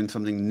anytime you're doing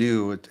something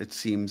new, it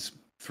seems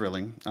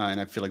thrilling. And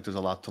I feel like there's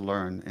a lot to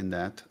learn in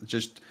that.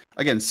 Just,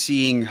 again,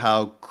 seeing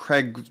how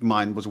Craig's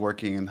mind was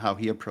working and how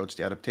he approached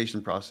the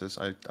adaptation process,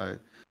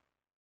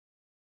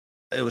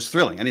 it was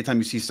thrilling. Anytime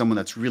you see someone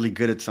that's really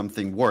good at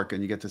something work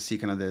and you get to see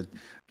kind of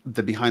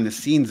the behind the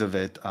scenes of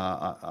it,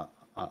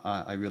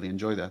 I really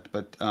enjoy that.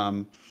 But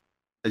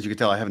as you can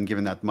tell, I haven't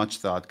given that much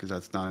thought because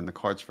that's not in the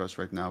cards for us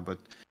right now. But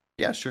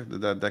yeah, sure,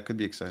 that could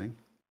be exciting.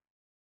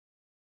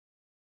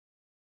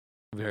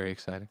 Very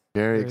exciting.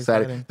 Very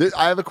exciting.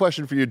 I have a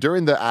question for you.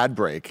 During the ad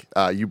break,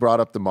 you brought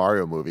up the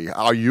Mario movie.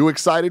 Are you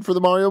excited for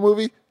the Mario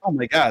movie? Oh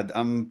my God,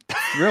 I'm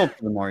thrilled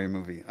for the Mario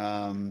movie.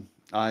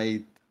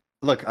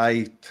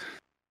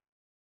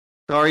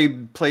 Sorry,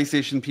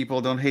 PlayStation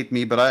people, don't hate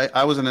me, but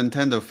I was a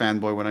Nintendo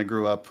fanboy when I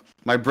grew up.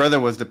 My brother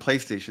was the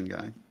PlayStation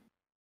guy.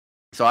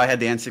 So I had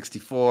the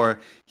N64,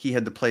 he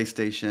had the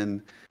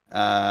PlayStation.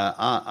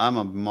 I'm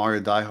a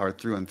Mario diehard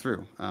through and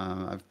through.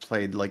 I've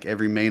played like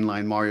every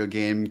mainline Mario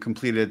game,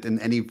 completed it in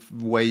any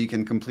way you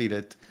can complete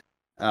it.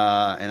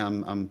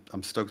 And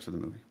I'm stoked for the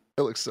movie.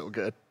 It looks so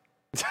good.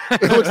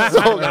 It looks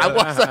so good. I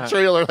watched that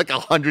trailer like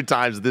 100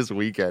 times this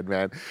weekend,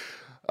 man.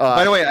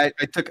 By the way,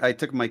 I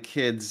took my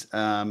kids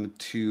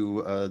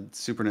to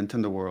Super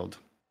Nintendo World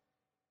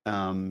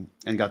and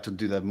got to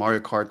do the Mario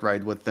Kart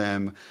ride with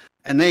them,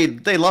 and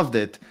they loved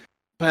it.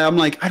 But I'm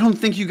like, I don't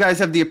think you guys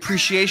have the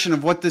appreciation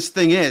of what this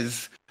thing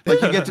is.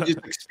 Like you get to just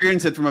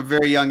experience it from a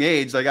very young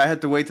age. Like I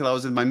had to wait till I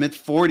was in my mid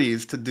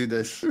 40s to do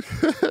this.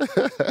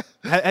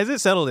 Has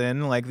it settled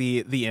in, like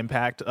the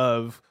impact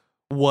of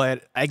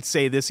what I'd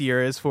say this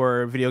year is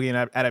for video game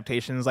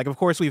adaptations? Like, of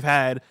course, we've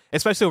had,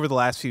 especially over the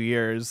last few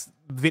years,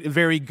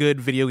 very good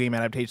video game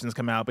adaptations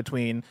come out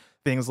between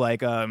things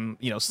like,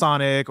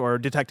 Sonic or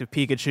Detective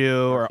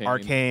Pikachu or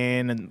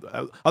Arcane. And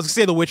I was going to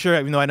say The Witcher,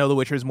 even though I know The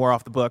Witcher is more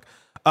off the book.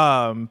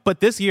 But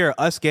this year,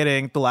 us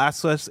getting The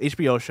Last of Us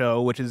HBO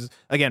show, which has,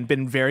 again,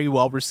 been very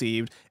well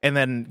received, and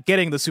then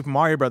getting the Super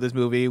Mario Brothers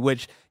movie,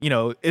 which,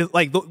 is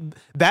like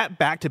that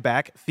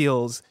back-to-back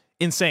feels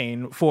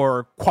insane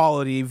for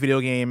quality video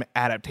game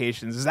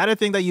adaptations. Is that a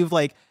thing that you've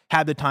like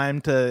had the time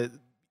to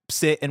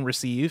sit and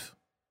receive?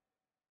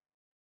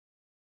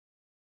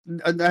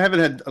 I haven't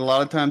had a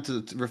lot of time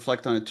to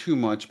reflect on it too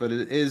much, but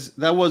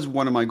that was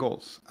one of my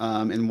goals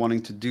in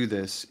wanting to do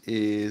this.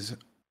 Is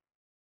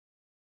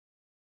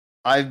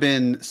I've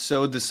been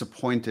so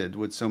disappointed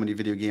with so many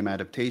video game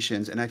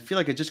adaptations, and I feel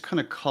like it just kind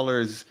of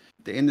colors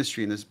the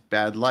industry in this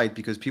bad light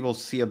because people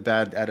see a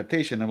bad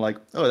adaptation and like,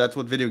 oh, that's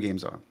what video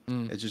games are.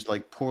 It's just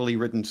like poorly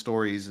written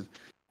stories with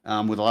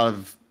a lot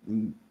of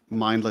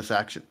mindless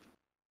action.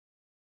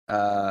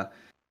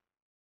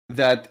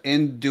 That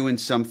in doing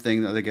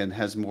something that again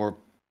has more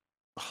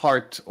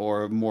heart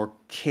or more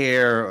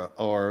care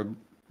or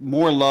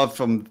more love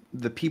from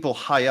the people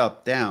high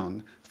up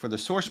down for the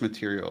source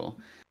material,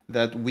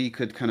 that we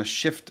could kind of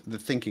shift the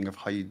thinking of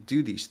how you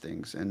do these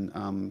things.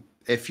 And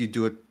if you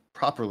do it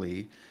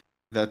properly,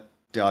 that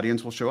the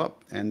audience will show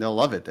up and they'll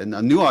love it. And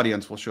a new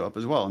audience will show up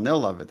as well and they'll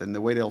love it. And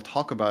the way they'll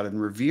talk about it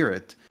and revere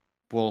it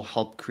will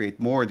help create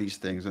more of these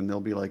things. And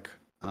they'll be like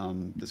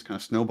this kind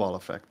of snowball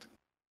effect.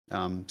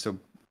 So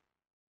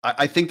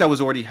I think that was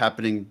already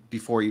happening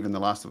before even The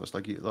Last of Us,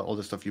 like all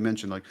the stuff you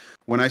mentioned. Like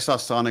when I saw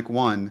Sonic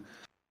 1,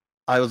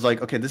 I was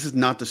like, okay, this is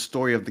not the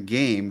story of the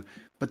game,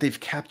 but they've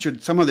captured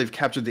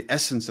the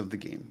essence of the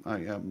game.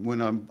 When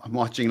I'm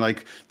watching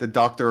like the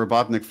Dr.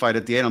 Robotnik fight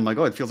at the end, I'm like,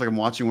 oh, it feels like I'm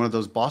watching one of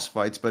those boss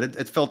fights, but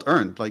it felt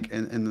earned, like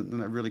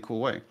in a really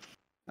cool way.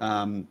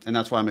 And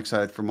that's why I'm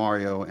excited for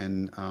Mario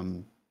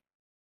and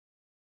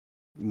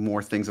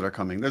more things that are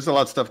coming. There's a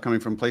lot of stuff coming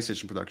from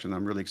PlayStation production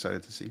I'm really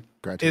excited to see.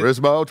 Gran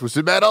Turismo,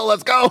 Twisted Metal,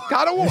 let's go.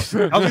 God of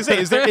War. I was gonna say,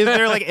 is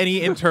there like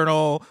any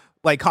internal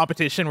like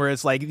competition where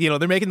it's like,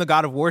 they're making the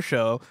God of War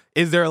show?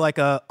 Is there like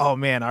oh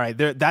man, all right,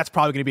 that's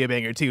probably gonna be a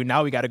banger too.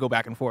 Now we got to go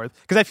back and forth,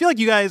 because I feel like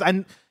you guys, I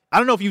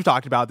don't know if you've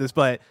talked about this,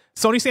 but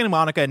Sony Santa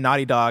Monica and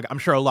Naughty Dog, I'm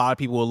sure a lot of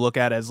people will look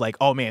at as like,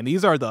 oh man,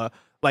 these are the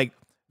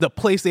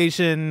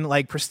PlayStation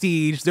like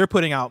prestige. They're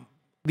putting out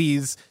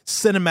these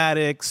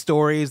cinematic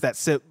stories that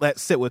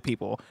sit with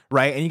people,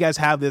 right? And you guys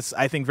have this,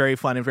 I think, very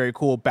fun and very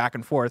cool back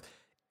and forth.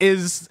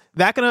 Is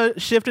that gonna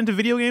shift into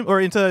video game or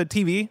into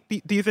TV?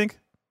 Do you think?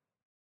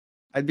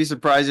 I'd be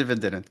surprised if it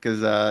didn't, because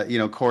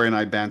Corey and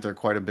I banter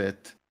quite a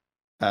bit,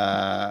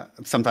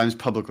 sometimes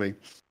publicly.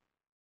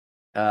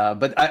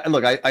 But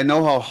I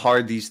know how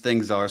hard these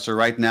things are. So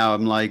right now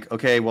I'm like,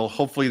 okay, well,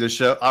 hopefully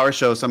our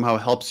show somehow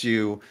helps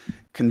you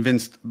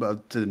convinced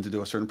to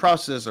do a certain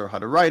process or how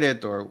to write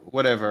it or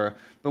whatever.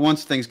 But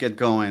once things get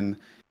going,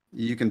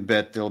 you can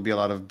bet there'll be a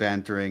lot of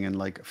bantering and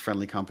like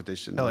friendly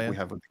competition like we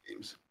have with the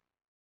games.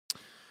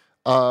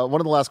 One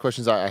of the last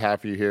questions I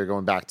have for you here,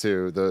 going back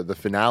to the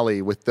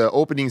finale with the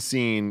opening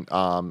scene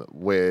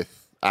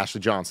with Ashley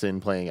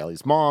Johnson playing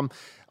Ellie's mom.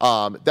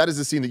 That is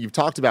a scene that you've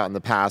talked about in the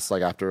past,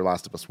 like after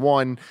Last of Us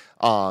 1,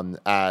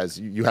 as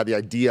you had the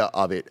idea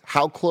of it.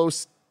 How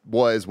close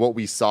was what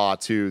we saw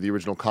to the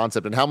original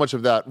concept, and how much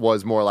of that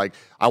was more like,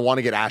 I want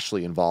to get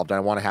Ashley involved and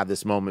I want to have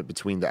this moment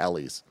between the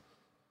Ellies?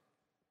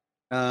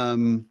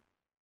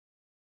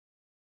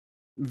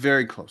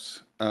 Very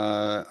close.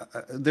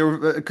 There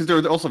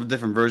were also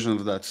different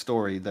versions of that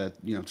story that,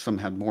 some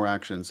had more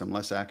action, some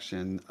less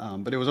action.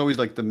 But it was always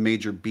like the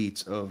major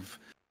beats of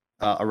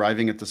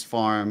arriving at this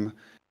farm,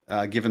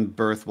 giving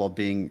birth while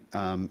being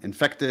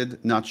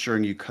infected, not sure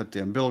you cut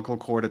the umbilical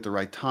cord at the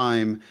right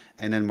time,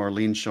 and then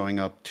Marlene showing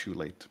up too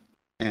late,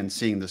 and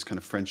seeing this kind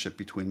of friendship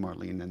between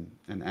Marlene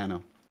and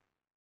Anna.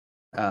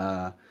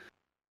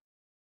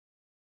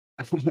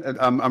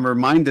 I'm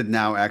reminded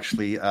now,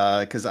 actually,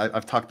 because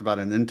I've talked about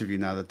in an interview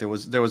now, that there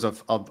was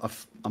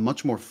a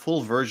much more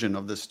full version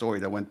of this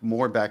story that went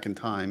more back in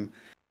time,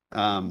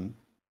 that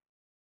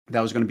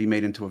was going to be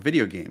made into a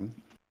video game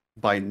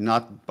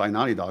not by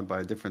Naughty Dog,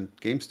 by a different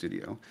game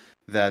studio.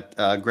 That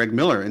Greg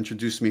Miller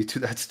introduced me to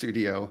that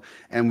studio,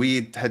 and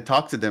we had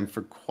talked to them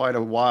for quite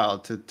a while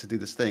to do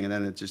this thing, and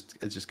then it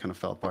just kind of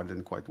fell apart. It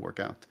didn't quite work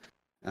out.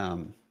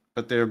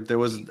 But there's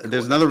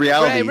another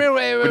reality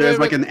where there's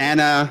like an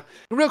Anna.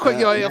 Real quick,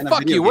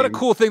 fuck you. What a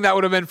cool thing that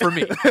would have been for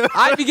me.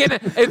 I'd be getting,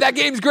 if that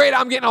game's great,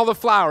 I'm getting all the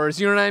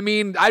flowers. You know what I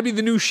mean? I'd be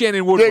the new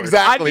Shannon Woodward. Yeah,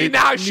 exactly. I'd be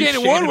now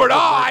Shannon Woodward. Oh,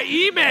 I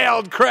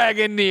emailed Craig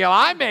and Neil.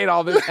 I made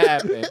all this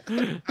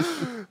happen.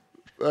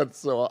 That's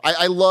so.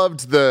 I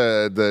loved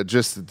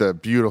the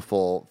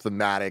beautiful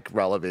thematic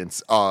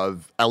relevance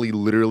of Ellie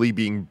literally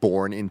being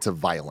born into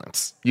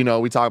violence. We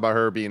talk about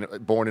her being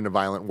born in a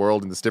violent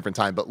world in this different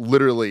time, but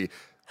literally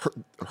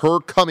her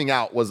coming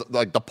out was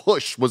like the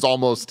push was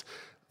almost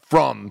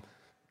from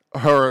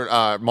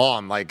her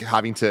mom, like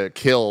having to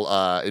kill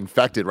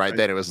infected right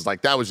then. It was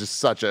like that was just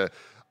such a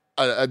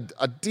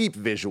deep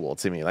visual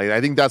to me. Like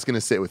I think that's going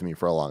to sit with me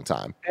for a long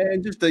time.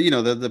 And just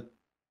the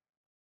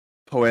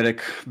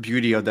poetic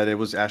beauty of that it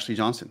was Ashley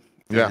Johnson.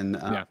 Yeah.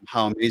 And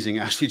how amazing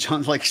Ashley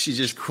Johnson, like she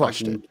just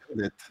crushed it.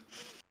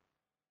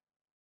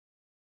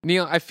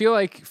 Neil, I feel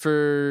like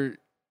for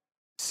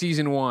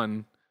season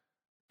 1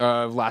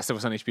 of Last of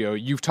Us on HBO,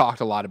 you've talked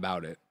a lot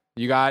about it.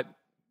 You got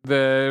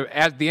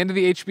at the end of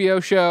the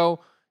HBO show,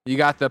 you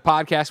got the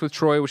podcast with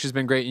Troy, which has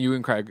been great. You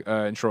and Craig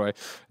and Troy.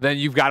 Then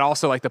you've got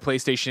also like the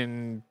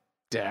PlayStation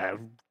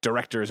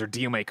directors or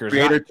deal makers.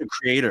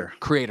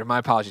 Creator. My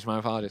apologies.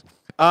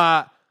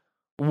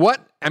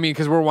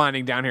 Because we're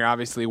winding down here,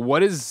 obviously.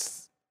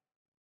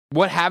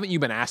 What haven't you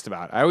been asked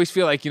about? I always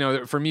feel like,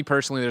 for me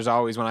personally, there's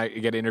always when I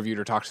get interviewed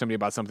or talk to somebody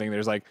about something,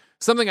 there's like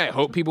something I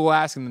hope people will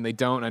ask and then they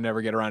don't. I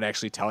never get around to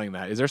actually telling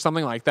that. Is there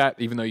something like that,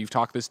 even though you've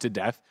talked this to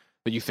death,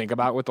 that you think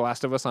about with The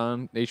Last of Us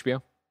on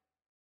HBO?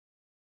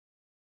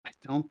 I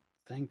don't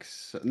think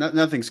so.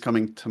 Nothing's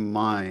coming to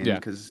mind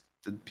because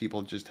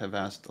people just have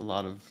asked a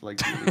lot of like.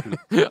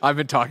 I've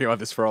been talking about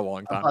this for a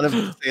long time. A lot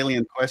of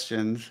salient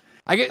questions.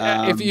 I get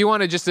if you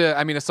want to just a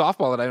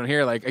softball that I don't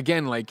hear, like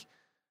again, like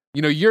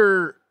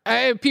you're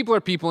people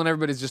are people and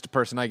everybody's just a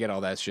person. I get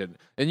all that shit,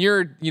 and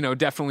you're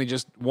definitely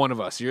just one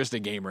of us. You're just a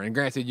gamer, and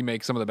granted, you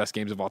make some of the best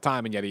games of all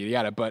time, and yada yada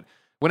yada. But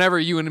whenever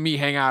you and me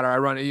hang out or I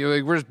run,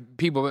 we're just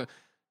people.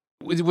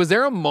 Was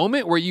there a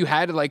moment where you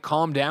had to like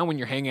calm down when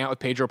you're hanging out with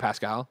Pedro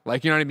Pascal?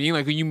 Like, you know what I mean?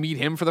 Like when you meet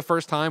him for the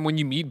first time, when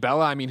you meet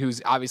Bella,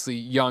 who's obviously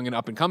young and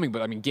up and coming,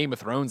 but Game of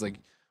Thrones,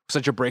 like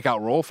such a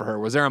breakout role for her.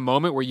 Was there a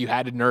moment where you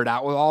had to nerd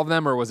out with all of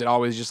them, or was it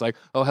always just like,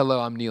 oh, hello,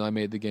 I'm Neil, I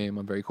made the game,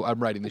 I'm very cool, I'm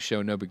writing the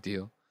show, no big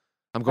deal,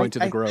 I'm going to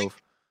the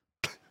Grove?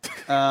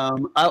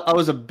 I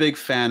was a big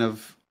fan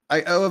of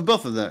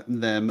both of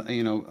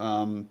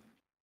them.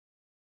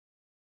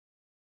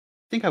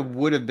 I think I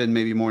would have been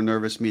maybe more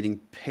nervous meeting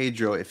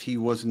Pedro if he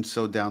wasn't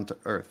so down to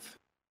earth.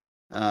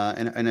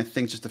 And I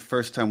think just the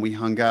first time we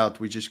hung out,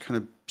 we just kind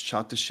of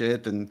shot the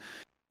shit and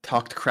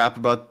talked crap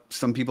about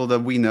some people that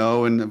we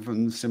know and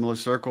from similar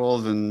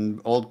circles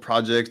and old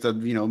projects that,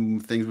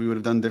 things we would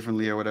have done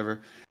differently or whatever.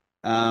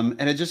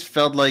 And it just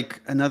felt like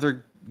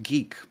another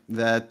geek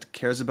that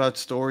cares about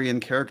story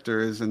and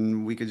characters,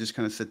 and we could just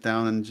kind of sit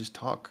down and just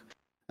talk.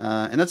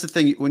 And that's the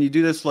thing, when you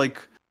do this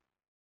like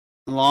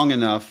long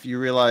enough, you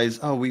realize,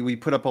 we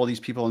put up all these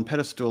people on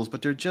pedestals,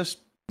 but they're just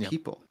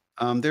people.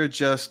 They're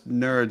just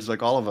nerds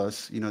like all of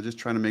us, just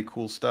trying to make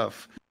cool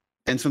stuff.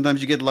 And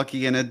sometimes you get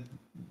lucky and it,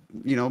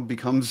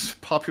 becomes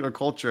popular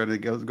culture and it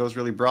goes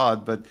really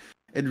broad, but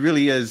it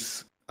really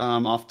is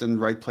often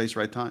right place,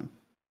 right time.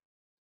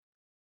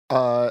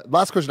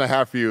 Last question I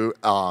have for you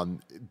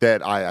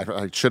that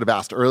I should have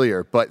asked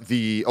earlier, but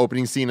the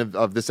opening scene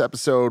of this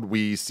episode,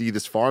 we see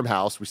this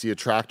farmhouse, we see a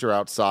tractor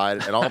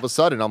outside, and all of a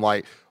sudden I'm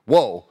like,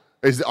 whoa.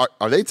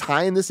 Are they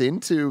tying this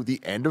into the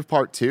end of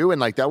part 2? And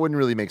like that wouldn't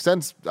really make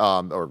sense,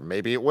 or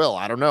maybe it will.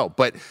 I don't know.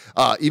 But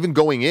even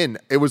going in,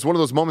 it was one of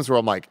those moments where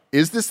I'm like,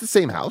 "Is this the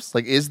same house?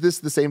 Like, is this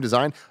the same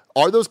design?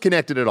 Are those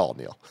connected at all,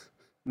 Neil?"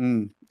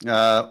 We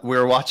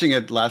were watching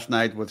it last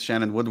night with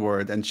Shannon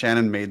Woodward, and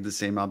Shannon made the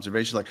same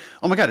observation. Like,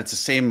 "Oh my god, it's the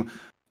same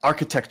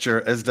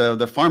architecture as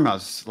the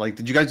farmhouse. Like,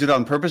 did you guys do that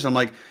on purpose?" I'm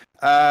like,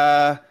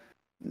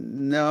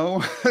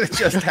 no, it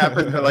just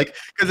happened. Like,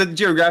 because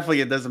geographically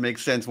it doesn't make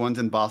sense. One's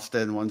in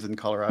Boston, one's in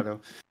Colorado.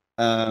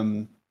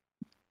 No,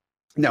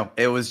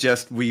 it was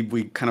just we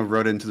kind of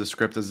wrote into the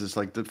script as this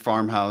like the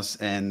farmhouse,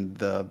 and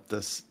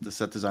the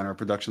set designer,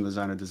 production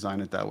designer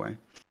designed it that way.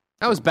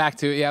 That was back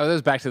to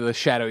the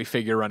shadowy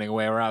figure running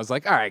away, where I was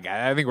like, all right,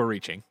 guys, I think we're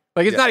reaching.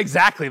 Like, it's not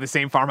exactly the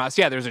same farmhouse.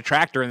 Yeah, there's a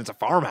tractor and it's a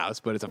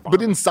farmhouse, but it's a farmhouse.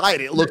 But inside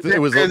it was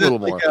a little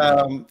more.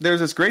 There's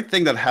this great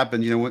thing that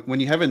happens, when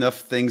you have enough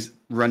things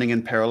running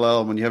in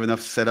parallel, when you have enough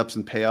setups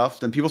and payoffs,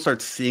 then people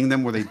start seeing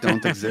them where they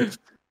don't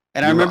exist.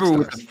 And I remember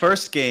with the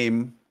first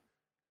game,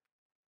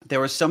 there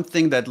was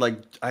something that,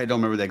 like, I don't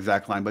remember the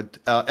exact line, but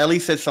Ellie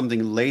said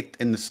something late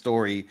in the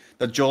story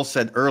that Joel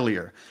said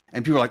earlier.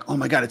 And people were like, oh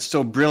my God, it's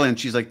so brilliant.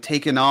 She's like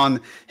taking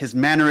on his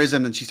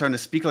mannerism and she's starting to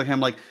speak like him.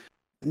 Like,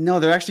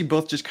 no, they're actually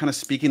both just kind of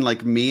speaking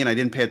like me, and I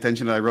didn't pay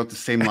attention that I wrote the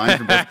same line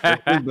for both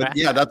characters. But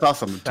yeah, that's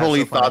awesome.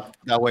 Totally thought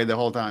that way the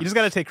whole time. You just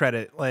got to take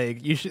credit.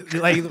 Like, you should,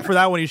 like, for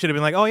that one, you should have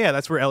been like, oh yeah,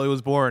 that's where Ellie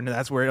was born, and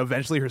that's where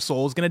eventually her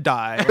soul's gonna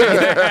die.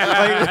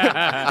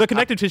 Like, the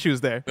connective tissue is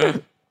there.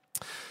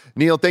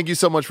 Neil, thank you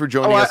so much for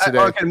joining us today.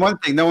 Okay, one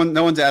thing, no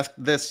one's asked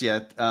this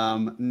yet.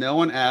 No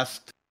one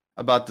asked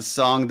about the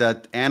song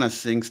that Anna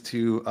sings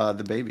to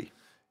the baby.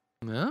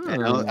 No. I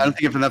don't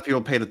think if enough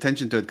people paid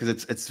attention to it,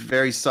 because it's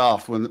very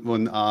soft when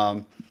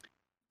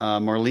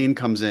Marlene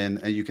comes in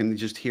and you can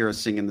just hear her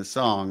singing the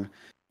song,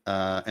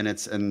 and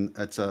it's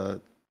another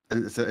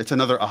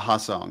Aha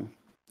song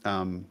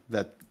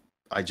that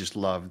I just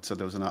loved. So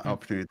there was an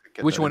opportunity to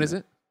get. Which one is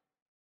it?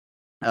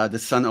 The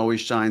Sun Always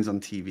Shines on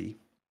TV.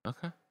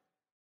 Okay.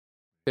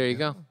 There you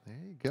go. There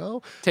you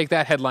go. Take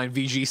that headline,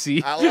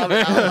 VGC. I love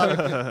it. I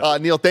love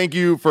it. Neil, thank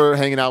you for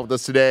hanging out with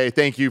us today.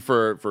 Thank you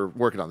for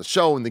working on the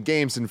show and the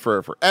games and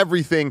for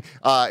everything.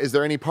 Is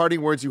there any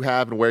parting words you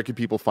have, and where can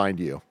people find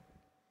you?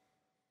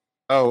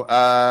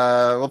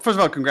 Well, first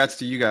of all, congrats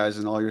to you guys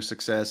and all your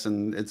success,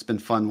 and it's been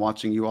fun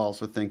watching you all.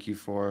 So thank you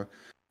for,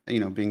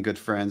 being good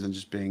friends and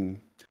just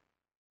being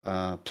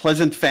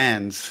pleasant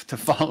fans to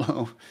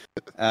follow.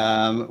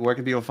 Where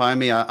can people find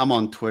me? I'm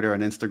on Twitter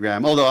and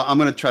Instagram, although I'm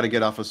going to try to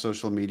get off of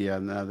social media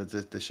now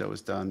that the show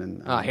is done.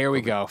 And here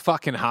we go.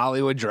 Fucking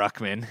Hollywood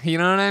Druckmann. You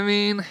know what I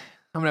mean?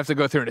 I'm going to have to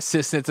go through an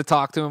assistant to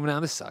talk to him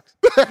now. This sucks.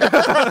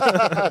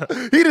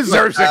 He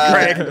deserves it,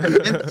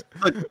 Craig.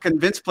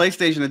 Convince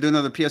PlayStation to do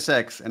another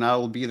PSX, and I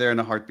will be there in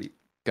a heartbeat.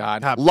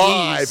 God,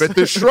 live at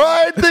the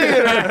Shrine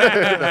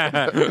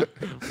Theater.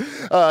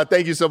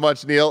 Thank you so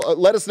much, Neil.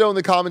 Let us know in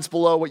the comments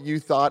below what you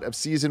thought of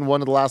season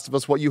 1 of The Last of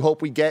Us, what you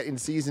hope we get in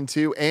season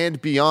 2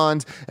 and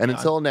beyond. And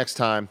until next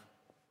time,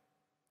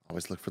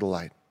 always look for the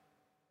light.